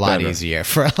a lot easier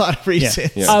for a lot of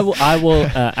reasons. Yeah. I will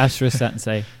asterisk that and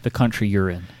say the country you're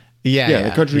in. Yeah,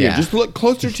 the country you're in. Just look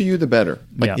closer to you, the better.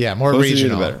 Like, more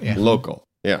regional. To you, the better. Local.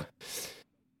 Yeah.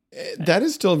 That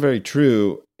is still very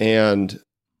true. And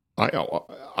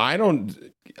I don't...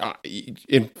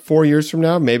 in 4 years from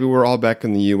now, maybe we're all back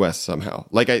in the U.S. somehow.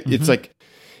 Like, it's like...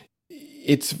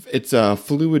 It's a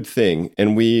fluid thing,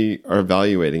 and we are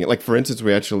evaluating it. Like, for instance,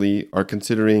 we actually are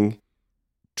considering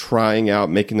trying out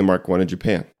making the Mark I in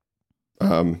Japan,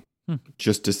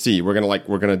 just to see. We're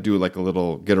gonna do like a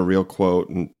little, get a real quote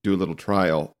and do a little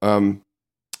trial,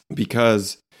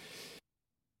 because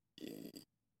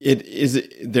there's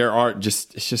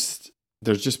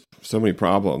just so many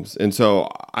problems, and so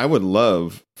I would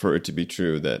love for it to be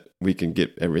true that we can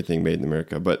get everything made in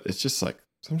America, but it's just like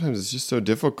sometimes it's just so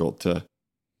difficult to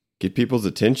get people's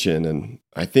attention, and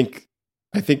I think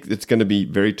it's going to be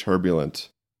very turbulent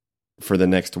for the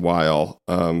next while.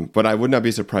 But I would not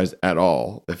be surprised at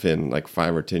all if in like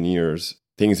 5 or 10 years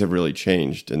things have really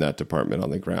changed in that department on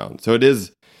the ground. So it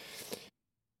is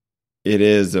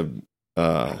a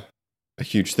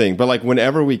huge thing. But like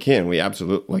whenever we can, we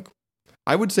absolutely, like,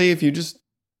 I would say if you just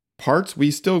parts, we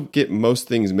still get most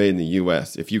things made in the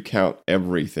U.S. if you count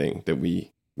everything that we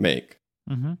make.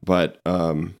 Mm-hmm. But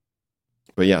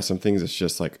yeah, some things it's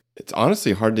just like, it's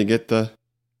honestly hard to get the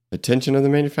attention of the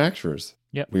manufacturers.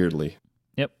 Yep. Weirdly.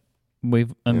 Yep.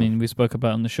 I mean, we spoke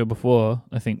about on the show before,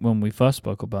 I think when we first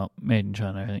spoke about Made in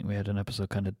China, I think we had an episode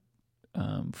kind of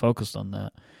focused on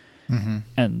that. Mm-hmm.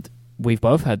 And we've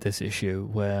both had this issue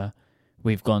where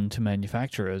we've gone to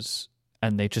manufacturers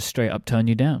and they just straight up turn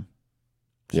you down.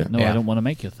 Yeah. Like, no, I don't want to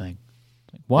make your thing.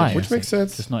 Like, why? Yeah, which makes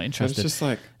sense. Just not interested. It's just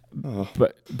like,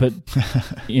 But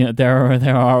you know, there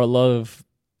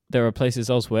are places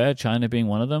elsewhere, China being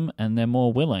one of them, and they're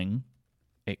more willing.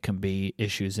 It can be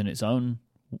issues in its own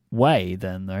way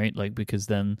then, right? Like, because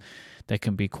then there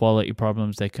can be quality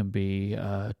problems, there can be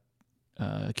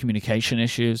communication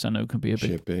issues. I know it can be a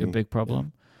big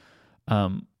problem. Yeah.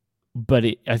 But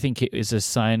I think it is a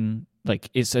sign. Like,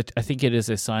 I think it is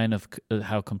a sign of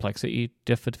how complexity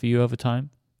differed for you over time,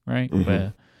 right? Mm-hmm.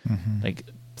 Where like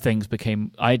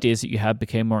ideas that you had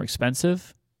became more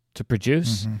expensive to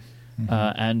produce,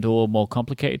 and or more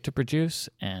complicated to produce,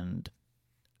 and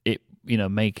it, you know,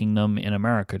 making them in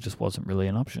America just wasn't really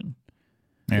an option.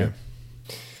 Yeah.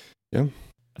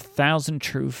 1,000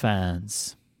 true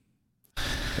fans.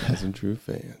 1,000 true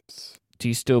fans. Do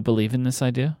you still believe in this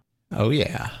idea? Oh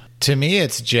yeah. To me,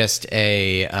 it's just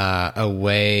a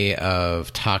way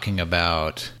of talking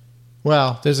about.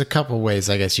 Well, there's a couple ways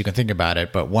I guess you can think about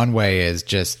it, but one way is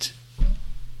just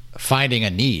finding a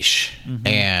niche,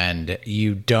 and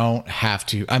you don't have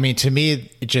to. I mean, to me,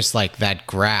 just like that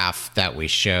graph that we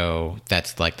show,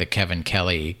 that's like the Kevin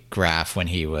Kelly graph when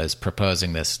he was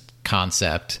proposing this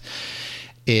concept,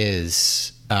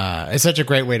 is it's such a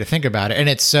great way to think about it, and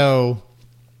it's so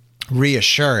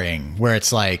reassuring. Where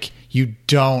it's like, you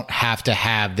don't have to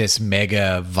have this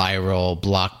mega viral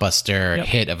blockbuster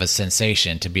hit of a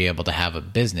sensation to be able to have a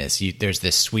business. There's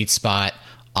this sweet spot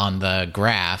on the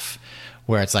graph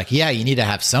where it's like, yeah, you need to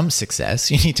have some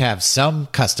success. You need to have some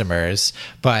customers,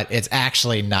 but it's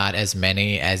actually not as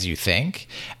many as you think.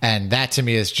 And that to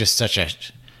me is just such a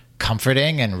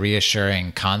comforting and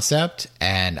reassuring concept.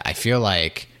 And I feel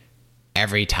like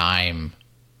every time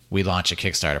we launch a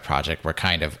Kickstarter project, we're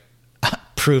kind of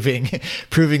proving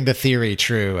the theory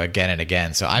true again and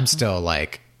again. So I'm still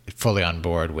like fully on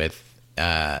board with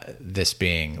this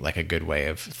being like a good way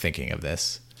of thinking of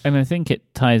this. And I think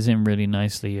it ties in really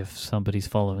nicely if somebody's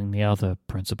following the other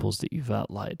principles that you've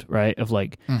outlined, right? Of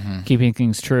like keeping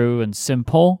things true and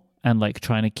simple, and like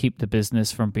trying to keep the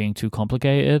business from being too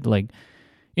complicated. Like,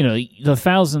 you know, the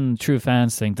 1,000 true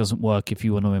fans thing doesn't work if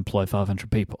you want to employ 500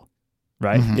 people.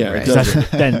 Right? Yeah, it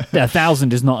doesn't. Then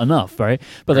 1,000 is not enough, right?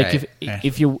 But like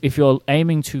if you're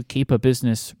aiming to keep a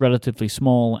business relatively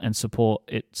small and support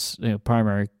its, you know,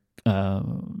 primary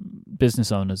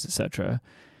business owners, etc.,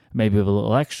 maybe with a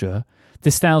little extra,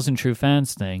 this 1,000 true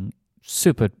fans thing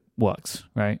super works,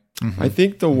 right? I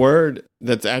think the word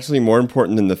that's actually more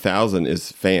important than the 1,000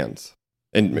 is fans.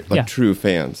 And like true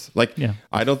fans. Like,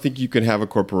 I don't think you can have a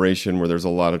corporation where there's a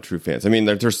lot of true fans. I mean,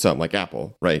 there's some, like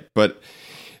Apple, right? But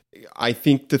I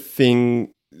think the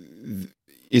thing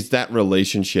is that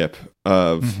relationship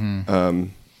of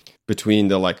between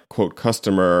the, like, quote,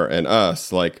 customer and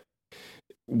us. Like,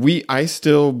 I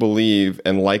still believe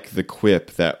and like the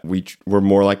quip that we're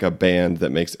more like a band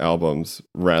that makes albums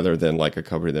rather than like a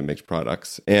company that makes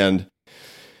products. And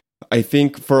I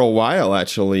think for a while,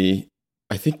 actually,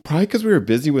 I think probably because we were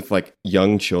busy with like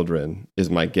young children is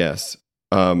my guess.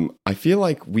 I feel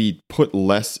like we put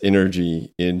less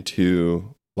energy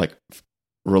into like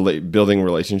building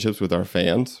relationships with our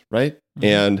fans, right? Mm-hmm.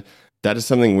 And that is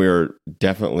something we're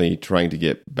definitely trying to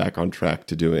get back on track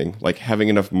to doing, like having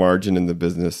enough margin in the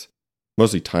business,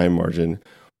 mostly time margin,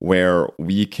 where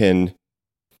we can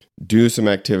do some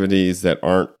activities that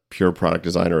aren't pure product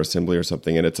design or assembly or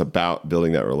something, and it's about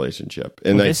building that relationship.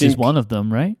 And this is one of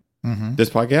them, right? Mm-hmm. This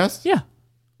podcast? Yeah.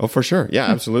 Oh, for sure. Yeah,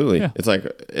 absolutely. Yeah. It's like,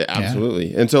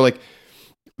 absolutely. Yeah. And so like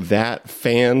that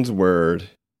fans word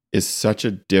is such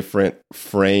a different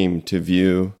frame to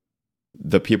view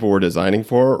the people we're designing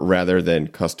for rather than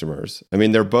customers. I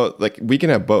mean, they're both, like, we can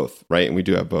have both, right? And we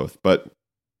do have both. But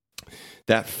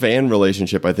that fan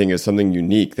relationship, I think, is something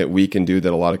unique that we can do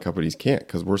that a lot of companies can't,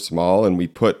 because we're small and we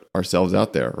put ourselves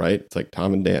out there, right? It's like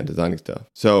Tom and Dan designing stuff.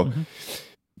 So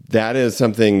that is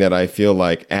something that I feel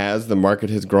like as the market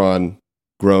has grown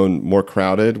more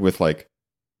crowded with like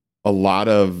a lot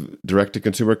of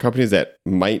direct-to-consumer companies that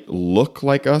might look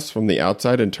like us from the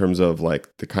outside in terms of like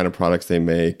the kind of products they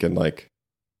make and like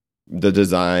the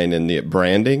design and the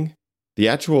branding, the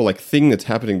actual like thing that's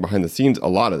happening behind the scenes a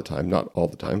lot of the time, not all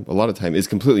the time, a lot of the time is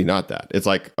completely not that. It's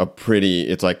like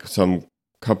it's like some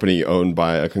company owned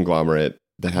by a conglomerate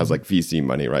that has like VC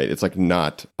money, right? It's like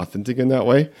not authentic in that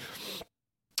way.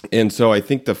 And so I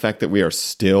think the fact that we are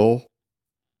still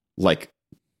like,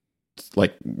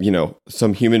 you know,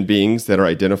 some human beings that are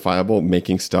identifiable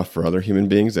making stuff for other human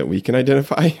beings that we can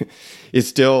identify is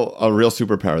still a real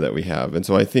superpower that we have. And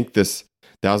so I think this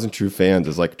 1,000 True Fans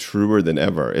is like truer than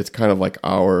ever. It's kind of like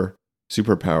our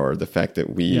superpower, the fact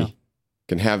that we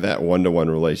can have that one-to-one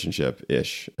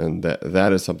relationship-ish. And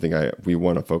that is something we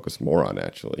want to focus more on,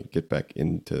 actually, get back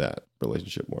into that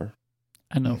relationship more.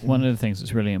 I know one of the things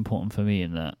that's really important for me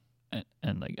in that,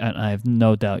 and I have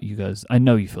no doubt you guys, I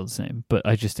know you feel the same, but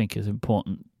I just think it's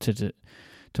important to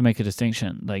make a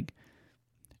distinction. Like,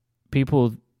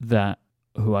 people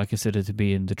who I consider to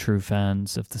be in the true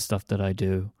fans of the stuff that I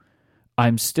do,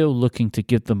 I'm still looking to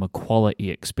give them a quality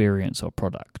experience or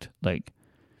product. Like,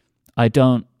 I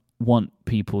don't want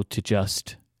people to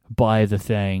just buy the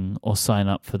thing or sign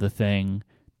up for the thing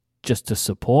just to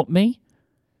support me.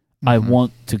 I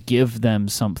want to give them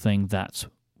something that's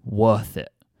worth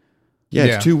it. Yeah,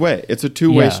 it's two-way. It's a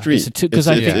two-way street. Because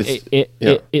I think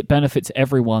it benefits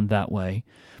everyone that way.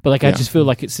 But like, I just feel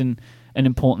like it's an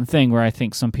important thing where I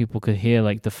think some people could hear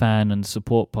like the fan and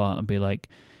support part and be like,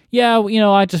 yeah, you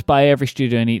know, I just buy every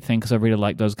Studio and Eat thing because I really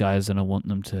like those guys and I want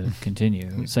them to continue.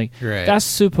 It's like, that's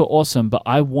super awesome, but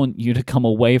I want you to come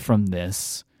away from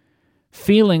this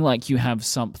feeling like you have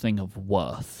something of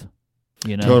worth.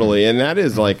 You know? Totally. And that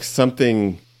is like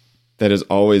something that is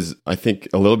always, I think,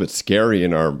 a little bit scary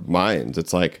in our minds.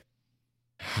 It's like,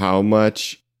 how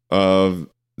much of,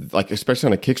 like, especially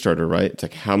on a Kickstarter, right? It's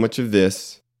like, how much of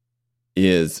this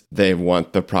is they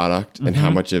want the product and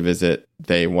how much of is it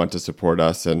they want to support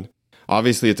us? And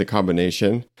obviously it's a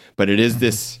combination, but it is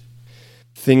this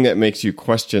thing that makes you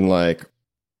question, like,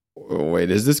 wait,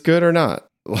 is this good or not?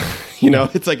 You know,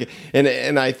 it's like,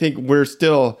 and I think we're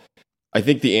still, I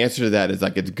think the answer to that is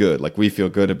like, it's good. Like, we feel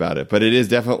good about it, but it is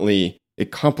definitely, it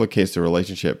complicates the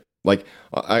relationship. Like,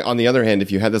 on the other hand,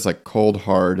 if you had this like cold,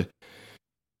 hard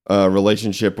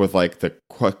relationship with like the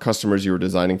customers you were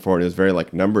designing for, and it was very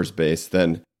like numbers based,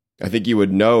 then I think you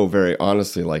would know very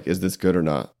honestly, like, is this good or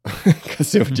not?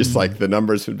 Because it would just like, the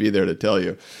numbers would be there to tell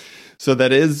you. So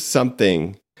that is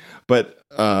something, but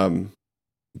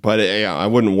yeah, I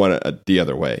wouldn't want it the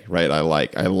other way, right? I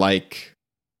like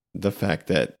the fact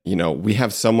that, you know, we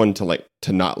have someone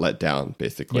to not let down,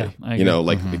 basically. You know,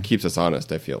 like, it keeps us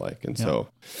honest, I feel like. And so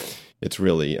it's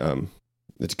really,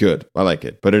 it's good. I like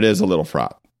it, but it is a little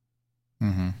fraught.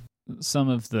 Some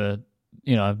of the,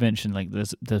 you know, I've mentioned like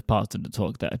there's parts of the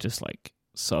talk that are just like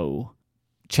so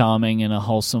charming in a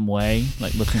wholesome way,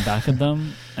 like looking back at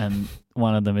them. And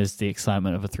one of them is the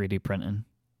excitement of a 3D printing.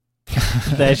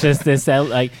 There's just this,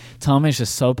 like, Tom is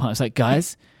just so pumped. It's like,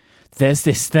 guys, there's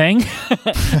this thing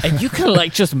and you can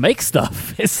like just make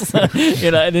stuff. It's like,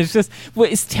 you know, and it's just,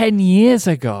 it's 10 years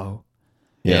ago.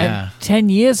 Yeah. And 10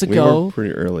 years ago, we were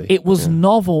pretty early. It was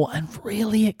novel and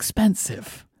really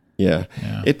expensive. Yeah.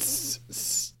 It's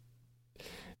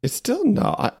still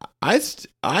not. I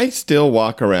still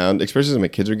walk around, especially as my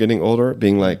kids are getting older,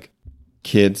 being like,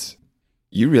 kids,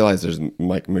 you realize there's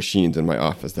like machines in my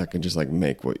office that can just like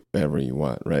make whatever you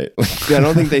want, right? Like, I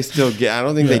don't think they still get. I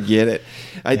don't think they get it.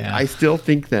 I still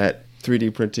think that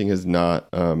 3D printing has not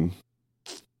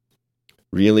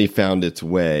really found its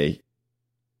way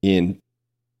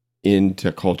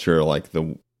into culture like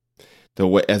the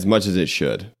way as much as it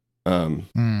should.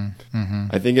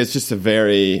 I think it's just a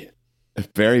very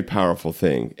powerful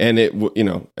thing, and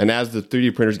and as the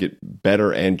 3D printers get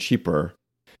better and cheaper,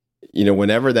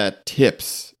 whenever that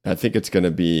tips, I think it's going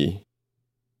to be.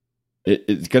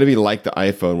 It's going to be like the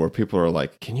iPhone, where people are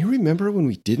like, "Can you remember when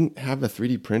we didn't have a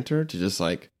 3D printer to just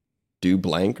like do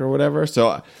blank or whatever?"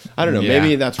 So I don't know. Yeah.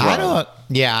 Maybe that's wrong.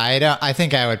 I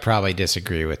think I would probably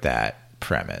disagree with that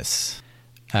premise.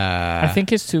 I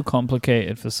think it's too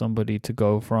complicated for somebody to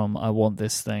go from "I want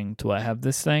this thing" to "I have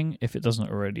this thing" if it doesn't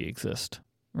already exist,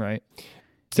 right?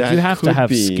 You have to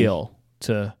have skill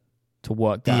to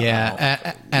work that out.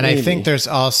 Yeah, and I think there's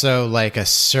also like a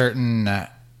certain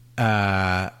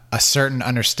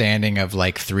understanding of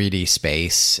like 3D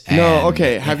space.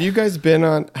 Have you guys been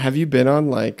on? Have you been on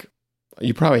like?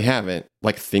 You probably haven't,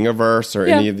 like Thingiverse or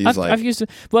any of these. I've used it.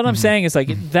 What I'm saying is like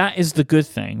that is the good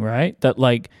thing, right? That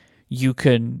like. You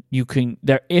can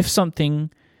there if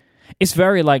something, it's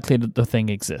very likely that the thing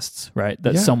exists, right?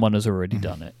 That someone has already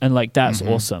done it, and like that's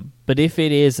awesome. But if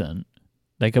it isn't,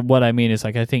 like what I mean is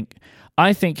like I think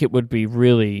it would be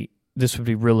really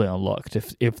unlocked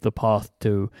if the path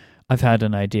to I've had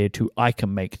an idea to I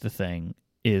can make the thing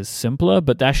is simpler.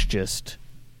 But I just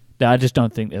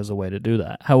don't think there's a way to do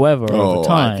that. However, over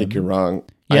time, I think you're wrong.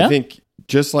 Yeah? I think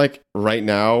just like right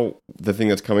now, the thing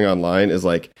that's coming online is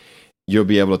like. You'll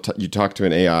be able to you talk to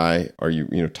an AI or you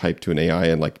type to an AI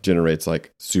and like generates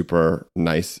like super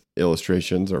nice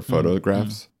illustrations or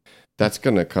photographs. That's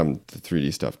gonna come to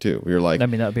 3D stuff too. You're like,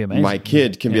 that'd be amazing. My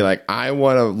kid can be like, I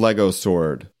want a Lego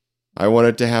sword. I want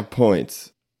it to have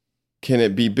points. Can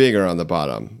it be bigger on the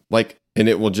bottom? Like, and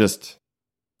it will just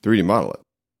 3D model it.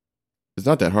 It's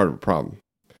not that hard of a problem.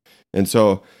 And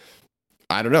so,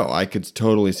 I don't know. I could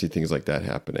totally see things like that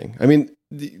happening. I mean.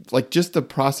 Like just the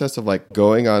process of like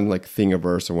going on like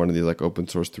Thingiverse or one of these like open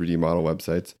source 3D model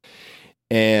websites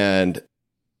and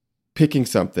picking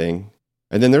something,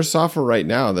 and then there's software right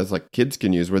now that's like kids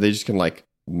can use where they just can like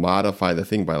modify the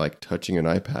thing by like touching an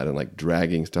iPad and like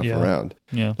dragging stuff around.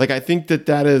 Yeah. Like I think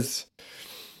that is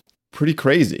pretty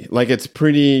crazy. Like it's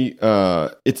pretty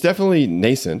it's definitely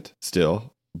nascent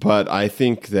still, but I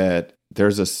think that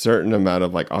there's a certain amount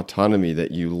of like autonomy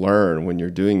that you learn when you're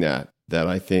doing that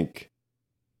I think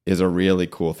is a really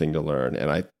cool thing to learn, and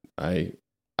I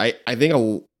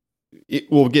think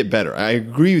it will get better. I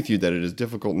agree with you that it is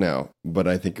difficult now, but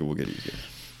I think it will get easier.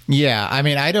 Yeah, I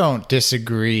mean, I don't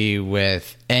disagree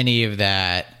with any of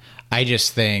that. I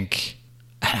just think,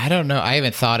 I don't know, I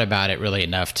haven't thought about it really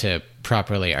enough to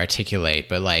properly articulate,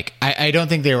 but like, I don't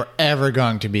think they were ever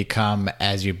going to become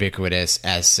as ubiquitous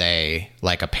as, say,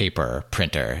 like a paper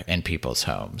printer in people's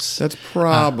homes. That's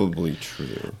probably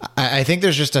true. I think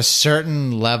there's just a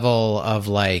certain level of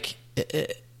like,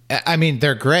 I mean,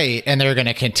 they're great and they're going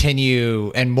to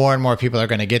continue and more people are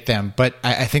going to get them. But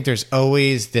I think there's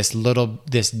always this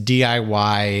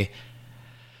DIY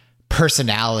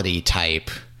personality type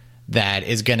that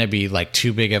is going to be like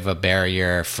too big of a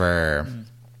barrier for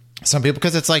some people,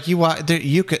 because it's like you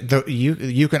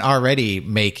can already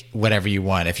make whatever you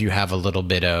want if you have a little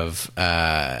bit of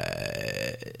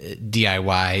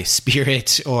DIY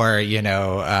spirit, or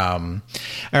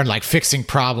or like fixing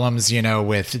problems,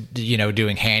 with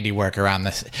doing handiwork around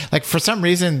this. Like for some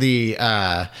reason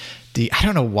I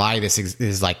don't know why this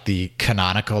is like the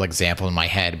canonical example in my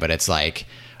head, but it's like,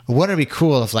 wouldn't it be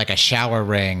cool if like a shower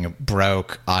ring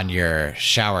broke on your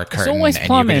shower curtain? It's always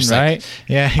plumbing, and right?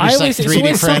 It's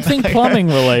always something plumbing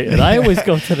related. I always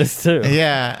go to this too.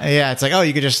 Yeah. It's like, oh,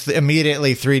 you could just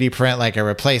immediately 3D print like a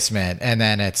replacement, and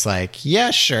then it's like,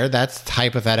 yeah, sure, that's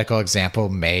hypothetical example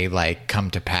may like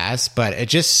come to pass, but it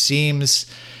just seems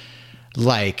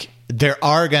like there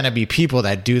are going to be people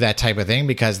that do that type of thing,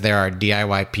 because there are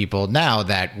DIY people now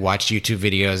that watch YouTube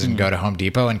videos and go to Home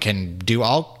Depot and can do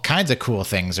all kinds of cool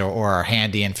things, or are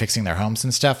handy in fixing their homes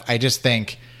and stuff. I just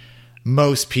think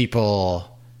most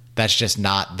people, that's just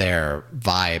not their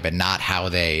vibe and not how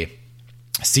they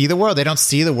see the world. They don't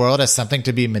see the world as something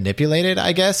to be manipulated,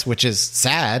 I guess, which is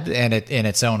sad and in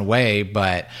its own way.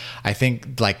 But I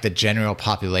think like the general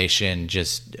population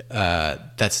just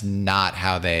that's not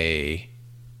how they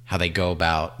go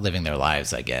about living their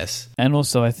lives, I guess. And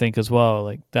also I think as well,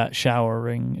 like that shower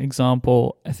ring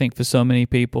example, I think for so many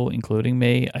people, including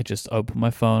me, I just open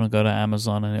my phone and go to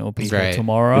Amazon and it'll be there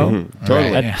tomorrow. Mm-hmm.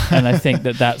 Totally. And I think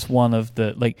that's one of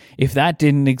the, like, if that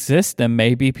didn't exist, then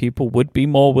maybe people would be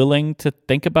more willing to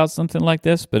think about something like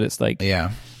this. But it's like,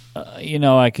 I got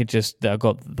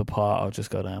the part, I'll just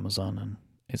go to Amazon and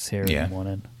it's here in the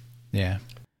morning. Yeah.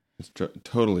 It's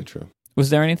totally true. Was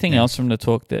there anything else from the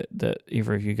talk that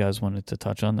either of you guys wanted to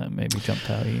touch on that maybe jumped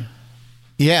out at you?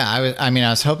 Yeah, I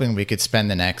was hoping we could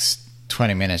spend the next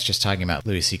 20 minutes just talking about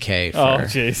Louis C.K. for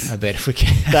jeez. a bit if we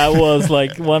can. That was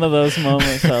like one of those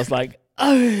moments I was like,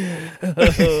 oh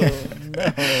no.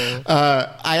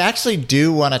 I actually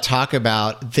do want to talk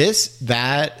about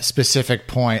that specific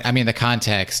point. I mean, the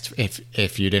context,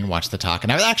 if you didn't watch the talk,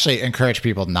 and I would actually encourage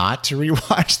people not to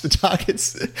rewatch the talk.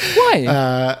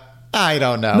 Why? I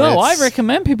don't know. No, I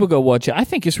recommend people go watch it. I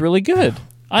think it's really good.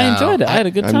 I enjoyed it. I had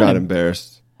a good time. I'm not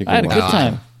embarrassed. I had a good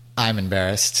time. I'm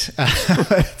embarrassed.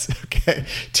 It's okay.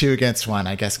 2 against 1.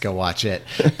 I guess go watch it.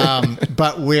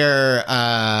 But we're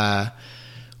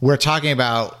talking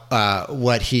about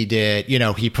what he did. You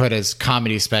know, he put his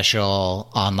comedy special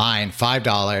online, $5,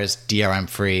 DRM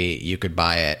free. You could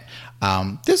buy it.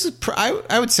 This is,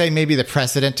 I would say, maybe the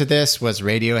precedent to this was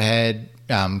Radiohead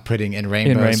putting In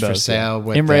Rainbows for sale. Yeah.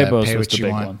 With In Rainbows Pay was What the You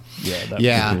big Want. one. Yeah.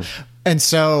 Yeah. And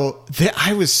so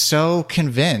I was so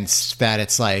convinced that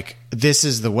it's like, this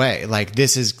is the way. Like,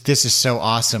 this is so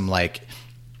awesome. Like,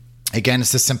 again,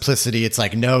 it's the simplicity. It's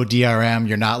like no DRM.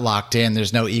 You're not locked in.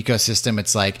 There's no ecosystem.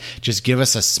 It's like, just give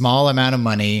us a small amount of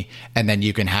money and then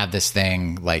you can have this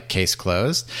thing like case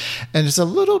closed. And it's a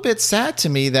little bit sad to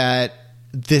me that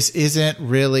this isn't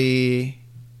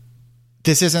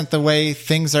the way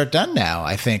things are done now,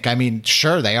 I think. I mean,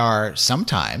 sure, they are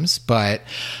sometimes, but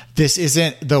this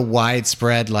isn't the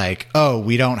widespread, like, oh,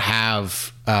 we don't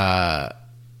have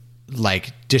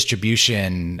like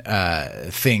distribution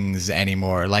things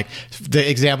anymore. Like, the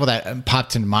example that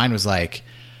popped into mind was like,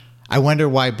 I wonder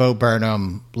why Bo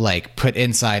Burnham like put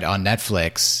Inside on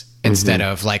Netflix instead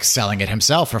of like selling it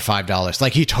himself for $5.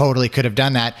 Like, he totally could have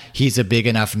done that. He's a big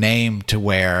enough name to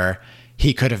where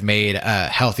he could have made a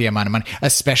healthy amount of money,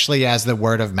 especially as the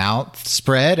word of mouth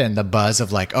spread and the buzz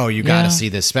of like, oh, you got to see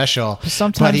this special.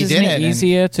 Sometimes isn't it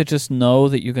easier to just know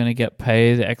that you're going to get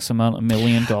paid X amount of $1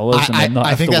 million and then not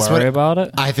have to worry about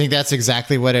it? I think that's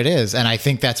exactly what it is. And I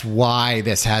think that's why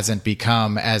this hasn't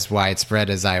become as widespread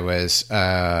as I was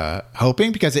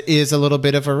hoping, because it is a little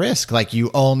bit of a risk. Like, you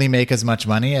only make as much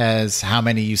money as how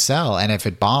many you sell. And if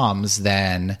it bombs,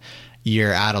 then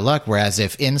you're out of luck. Whereas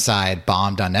if Inside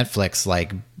bombed on Netflix,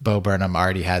 like, Bo Burnham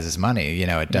already has his money, you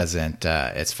know, it doesn't,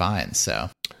 it's fine. So,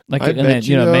 like, and then,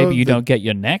 you know, maybe you don't get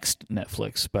your next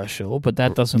Netflix special, but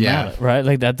that doesn't matter, right?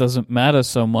 Like, that doesn't matter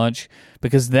so much,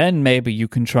 because then maybe you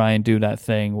can try and do that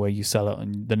thing where you sell it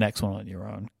on the next one on your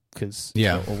own.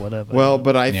 Or whatever. Well,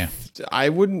 but I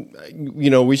wouldn't, you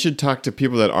know, we should talk to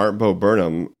people that aren't Bo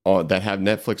Burnham that have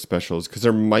Netflix specials, because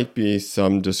there might be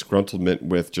some disgruntlement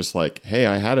with just like, hey,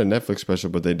 I had a Netflix special,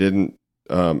 but they didn't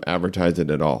advertise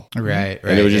it at all. Right.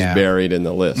 And it was just buried in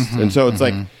the list. And so it's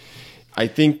like, I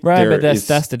think right, but that's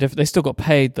the difference. They still got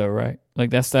paid though, right?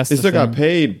 Like, that's they still got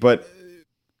paid, but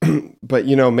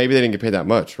you know, maybe they didn't get paid that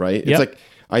much, right? It's like,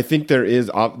 I think there is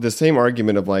the same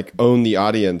argument of like, own the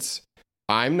audience.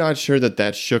 I'm not sure that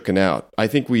that's shooken out. I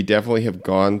think we definitely have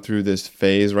gone through this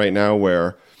phase right now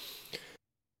where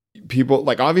people,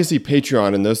 like, obviously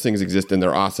Patreon and those things exist and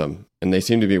they're awesome and they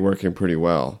seem to be working pretty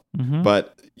well.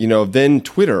 But, you know, then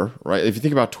Twitter, right? If you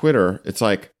think about Twitter, it's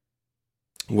like,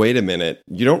 wait a minute,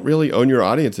 you don't really own your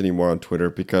audience anymore on Twitter,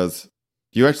 because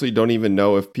you actually don't even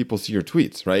know if people see your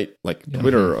tweets, right? Like,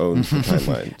 Twitter owns the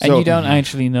timeline. And you don't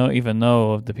actually even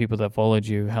know of the people that followed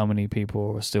you, how many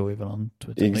people are still even on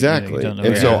Twitter. Exactly. Like,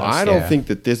 and so I don't think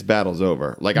that this battle's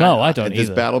over. Like, I don't This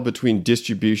either. battle between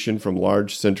distribution from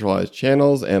large centralized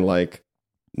channels and like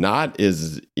not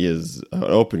is an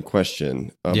open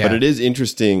question. But it is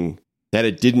interesting that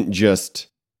it didn't just,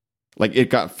 like, it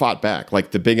got fought back.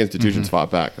 Like, the big institutions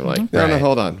fought back. They're like, no,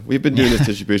 hold on. We've been doing this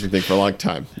distribution thing for a long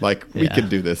time. Like, we can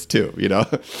do this too, you know?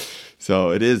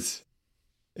 So it is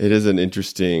an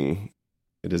interesting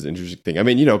thing. I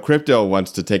mean, you know, crypto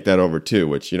wants to take that over too,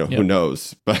 which, you know, who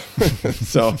knows? But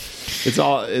so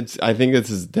I think this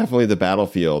is definitely the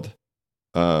battlefield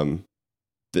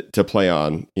to play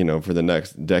on, you know, for the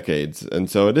next decades. And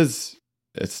so it's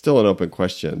still an open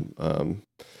question.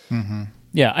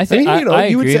 Yeah, I think I would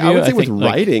agree say, I would say with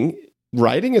like,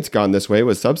 writing, it's gone this way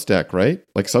with Substack, right?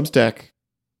 Like, Substack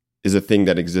is a thing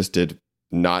that existed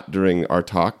not during our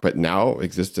talk, but now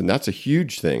exists, and that's a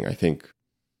huge thing, I think,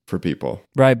 for people.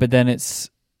 Right, but then that's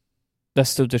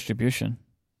still distribution,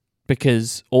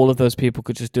 because all of those people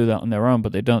could just do that on their own,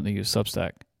 but they don't. They use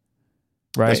Substack.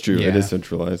 Right, that's true. It is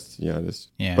centralized. Yeah, it is.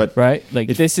 Yeah, but right, like,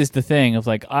 this is the thing of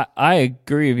like, I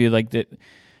agree with you, like that.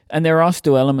 And there are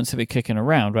still elements of it kicking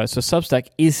around, right? So Substack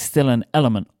is still an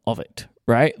element of it,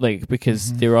 right? Like,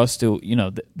 because there are still, you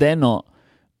know, they're not,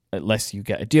 unless you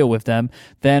get a deal with them,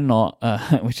 they're not,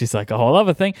 which is like a whole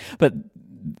other thing, but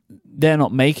they're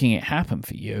not making it happen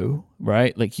for you,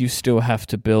 right? Like you still have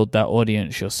to build that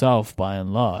audience yourself by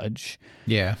and large.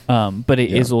 Yeah. But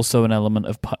it is also an element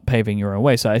of paving your own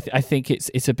way. So I think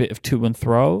it's a bit of to and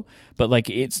fro, but like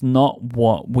it's not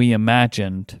what we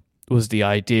imagined was the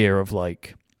idea of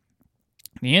like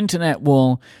the internet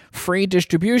will free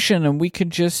distribution and we could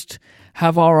just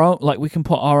have our own, like we can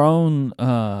put our own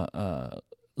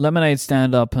lemonade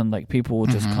stand up and like people will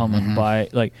just come and buy.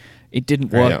 Like it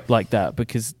didn't work like that,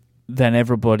 because then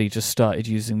everybody just started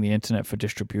using the internet for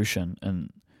distribution,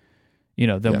 and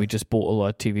then we just bought a lot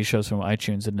of TV shows from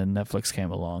iTunes, and then Netflix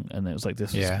came along, and it was like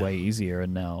this was way easier,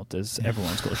 and now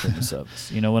everyone's got a streaming service.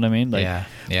 You know what I mean? Like,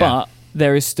 but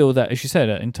there is still that, as you said,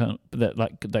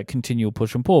 that continual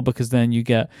push and pull, because then you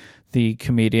get the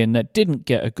comedian that didn't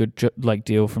get a good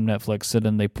deal from Netflix, so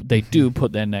then they do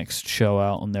put their next show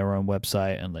out on their own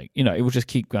website, and it will just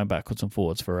keep going backwards and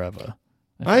forwards forever.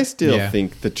 I still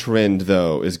think the trend,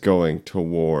 though, is going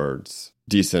towards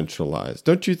decentralized.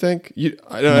 Don't you think?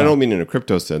 I don't mean in a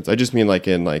crypto sense. I just mean like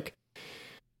in like.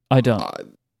 I don't.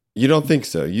 You don't think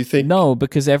so? You think no?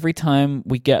 Because every time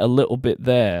we get a little bit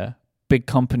there, big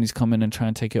companies come in and try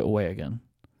and take it away again.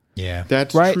 Yeah,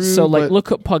 that's right. True, so like,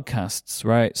 look at podcasts,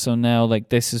 right? So now like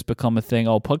this has become a thing.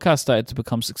 Podcasts started to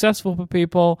become successful for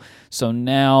people. So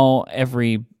now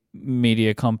every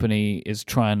media company is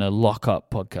trying to lock up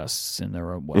podcasts in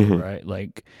their own way, right?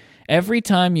 Like every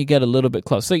time you get a little bit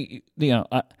close. So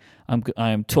I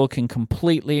am talking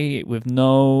completely with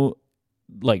no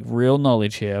like real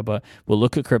knowledge here, but we'll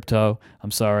look at crypto.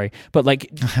 I'm sorry, but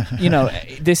like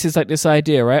this is like this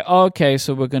idea, right? Okay,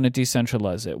 so we're going to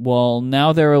decentralize it. Well,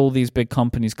 now there are all these big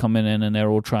companies coming in, and they're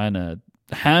all trying to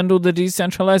handle the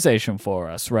decentralization for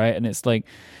us, right? And it's like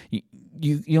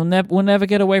we'll never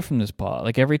get away from this part.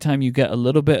 Like every time you get a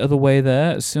little bit of the way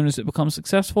there, as soon as it becomes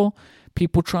successful,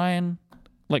 people try and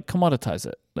like commoditize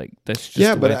it. Like that's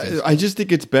just but I just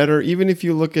think it's better. Even if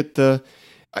you look at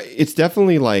it's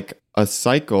definitely like a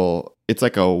cycle. It's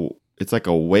like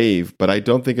a wave, but I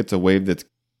don't think it's a wave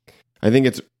I think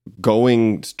it's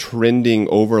trending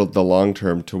over the long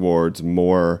term towards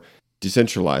more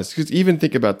decentralized. Because even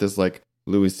think about this like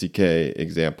Louis C.K.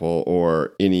 example,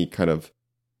 or any kind of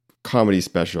comedy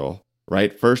special,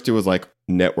 right? First it was like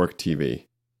network TV.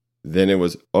 Then it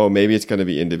was, maybe it's going to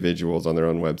be individuals on their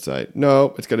own website.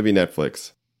 No, it's going to be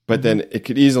Netflix. But then it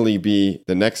could easily be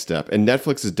the next step. And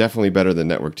Netflix is definitely better than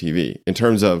network TV in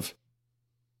terms of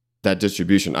that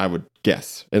distribution, I would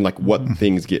guess. And like what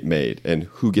things get made and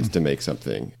who gets to make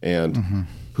something and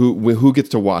who gets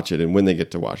to watch it and when they get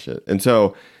to watch it. And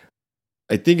so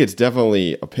I think it's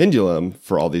definitely a pendulum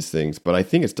for all these things, but I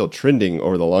think it's still trending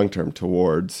over the long term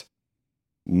towards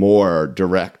more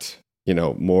direct,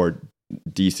 more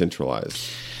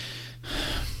decentralized.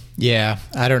 Yeah,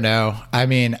 I don't know. I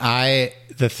mean,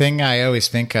 the thing I always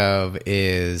think of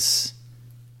is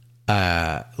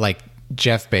like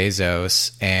Jeff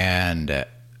Bezos and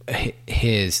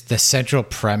the central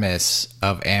premise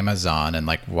of Amazon, and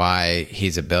like why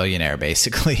he's a billionaire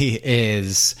basically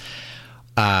is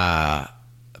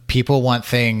people want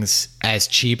things as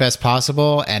cheap as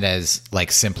possible and as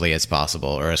like simply as possible,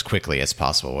 or as quickly as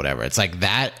possible, whatever. It's like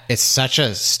that. It's such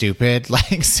a stupid,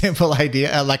 like simple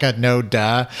idea, like a no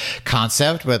duh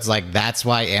concept, but it's like, that's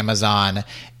why Amazon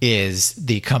is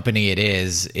the company it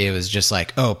is. It was just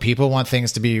like, people want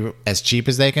things to be as cheap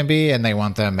as they can be, and they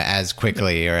want them as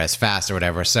quickly or as fast or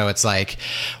whatever. So it's like,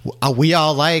 we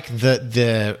all like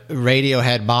the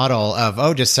Radiohead model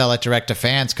of, just sell it direct to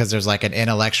fans, because there's like an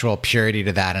intellectual purity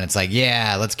to that. And it's like,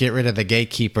 yeah, let's get rid of the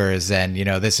gatekeepers, and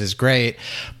this is great.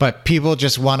 But people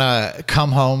just want to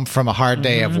come home from a hard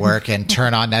day of work and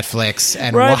turn on Netflix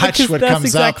and watch what comes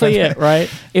exactly up. It,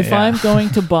 right? If I'm going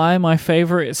to buy my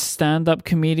favorite stand-up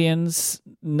comedian's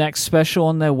next special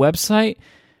on their website,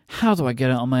 how do I get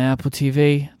it on my Apple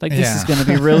TV? Like, this is going to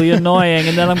be really annoying.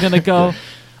 And then I'm going to go,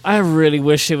 I really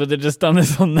wish it would have just done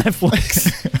this on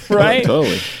Netflix. Right?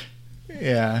 Totally.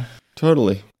 Yeah.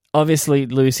 Totally. Obviously,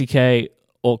 Louis C.K.,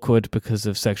 awkward because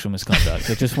of sexual misconduct.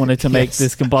 I just wanted to make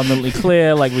this abundantly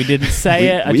clear. Like, we didn't say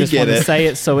it. I just want to say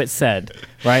it so it's said.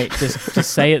 Right?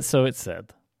 Just say it so it's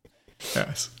said.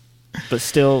 Yes. But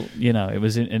still, it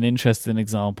was an interesting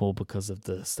example because of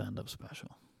the stand-up special.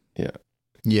 Yeah.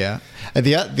 Yeah.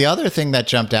 The other thing that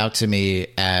jumped out to me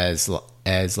as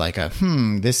like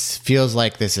this feels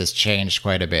like this has changed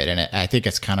quite a bit, and I think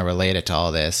it's kind of related to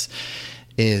all this,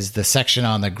 is the section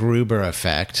on the Gruber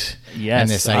effect. Yes, and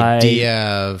this idea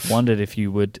of wondered if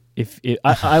you would.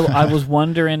 I was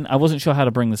wondering. I wasn't sure how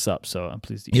to bring this up, so I'm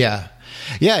pleased. Yeah.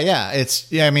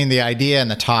 I mean, the idea and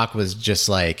the talk was just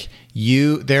like,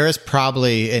 there is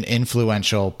probably an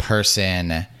influential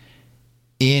person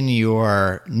in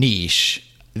your niche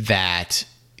that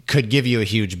could give you a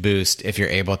huge boost if you're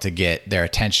able to get their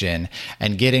attention.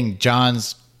 And getting John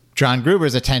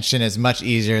Gruber's attention is much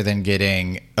easier than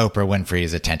getting Oprah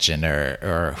Winfrey's attention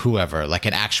or whoever, like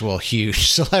an actual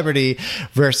huge celebrity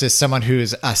versus someone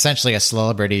who's essentially a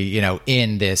celebrity, you know,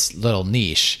 in this little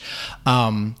niche.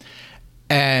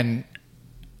 And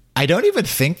I don't even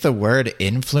think the word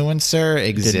influencer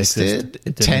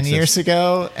existed 10 years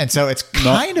ago. And so it's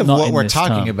kind of what we're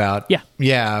talking about. Yeah.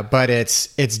 Yeah. But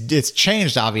it's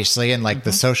changed, obviously, in like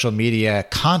the social media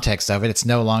context of it. It's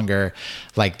no longer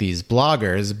like these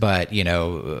bloggers, but, you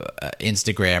know,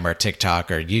 Instagram or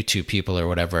TikTok or YouTube people or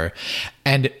whatever.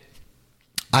 And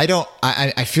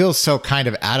I feel so kind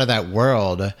of out of that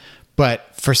world.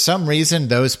 But for some reason,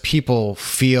 those people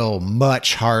feel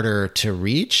much harder to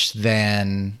reach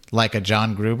than like a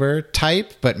John Gruber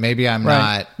type. But maybe I'm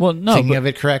not thinking of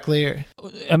it correctly.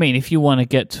 I mean, if you want to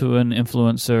get to an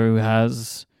influencer who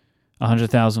has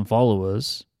 100,000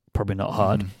 followers, probably not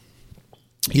hard.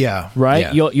 Yeah.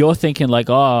 Right? Yeah. You're thinking like,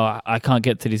 oh, I can't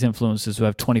get to these influencers who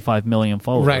have 25 million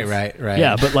followers. Right.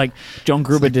 Yeah, but like John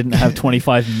Gruber didn't have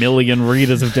 25 million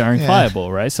readers of Daring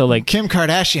Fireball, right? So like Kim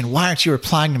Kardashian, why aren't you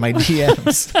replying to my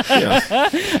DMs?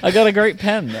 I got a great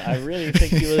pen that I really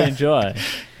think you will enjoy.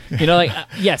 You know, like,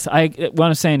 yes, what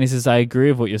I'm saying is I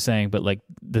agree with what you're saying, but like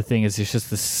the thing is, it's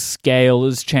just the scale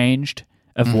has changed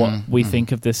of what we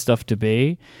think of this stuff to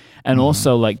be. And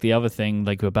also like the other thing,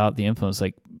 like about the influence,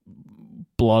 like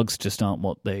blogs just aren't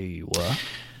what they were.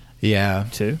 Yeah.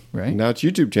 Too, right? Now it's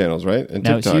YouTube channels, right? And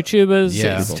now TikTok. it's YouTubers,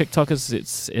 Yeah. it's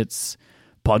TikTokers, it's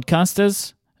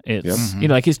podcasters. It's, you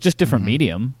know, like it's just different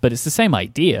medium, but it's the same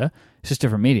idea. It's just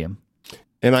different medium.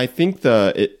 And I think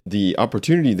the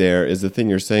opportunity there is the thing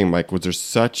you're saying, Mike, was there's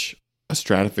such a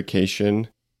stratification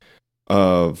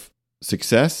of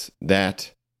success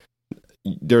that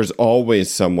there's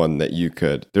always someone that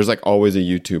there's like always a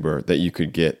YouTuber that you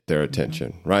could get their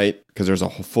attention, right? Because there's a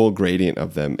full gradient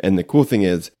of them. And the cool thing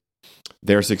is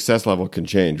their success level can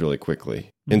change really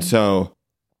quickly. And so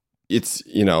it's,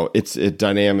 you know, it's a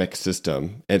dynamic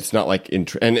system. It's not like, and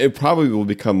it probably will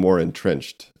become more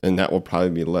entrenched, and that will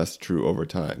probably be less true over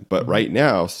time. But right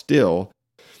now, still,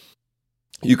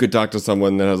 you could talk to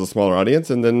someone that has a smaller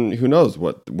audience, and then who knows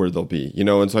where they'll be, you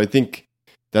know? And so I think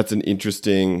that's an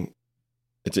interesting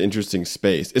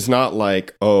space. It's not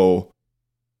like,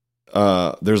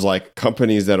 there's like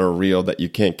companies that are real that you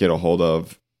can't get a hold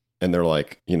of, and they're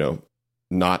like, you know,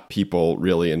 not people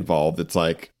really involved. It's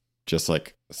like just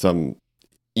like some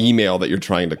email that you're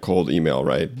trying to cold email,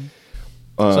 right?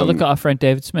 So look at our friend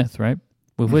David Smith, right?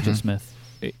 With Widget Smith.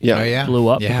 It blew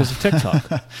up because of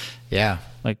TikTok. Yeah.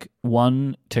 Like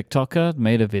one TikToker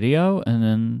made a video and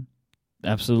then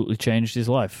absolutely changed his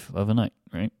life overnight,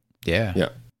 right? Yeah. Yeah.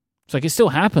 It's like it still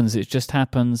happens. It just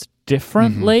happens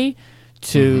differently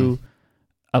to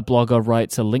a blogger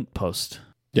writes a link post.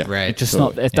 Yeah. Right. It's just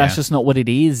not. That's just not what it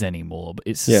is anymore. But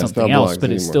it's something not else. blogs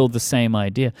But it's anymore. still the same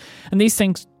idea. And these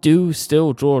things do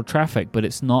still draw traffic, but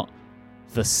it's not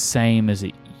the same as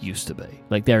it used to be.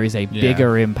 Like there is a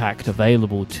bigger impact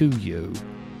available to you.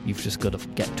 You've just got to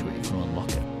get to it. You've got to unlock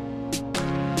it.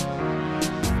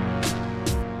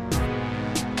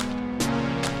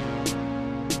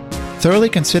 Thoroughly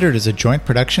Considered is a joint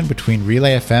production between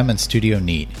Relay FM and Studio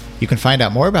Neat. You can find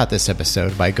out more about this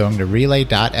episode by going to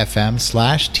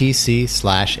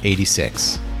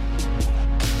relay.fm/tc/86.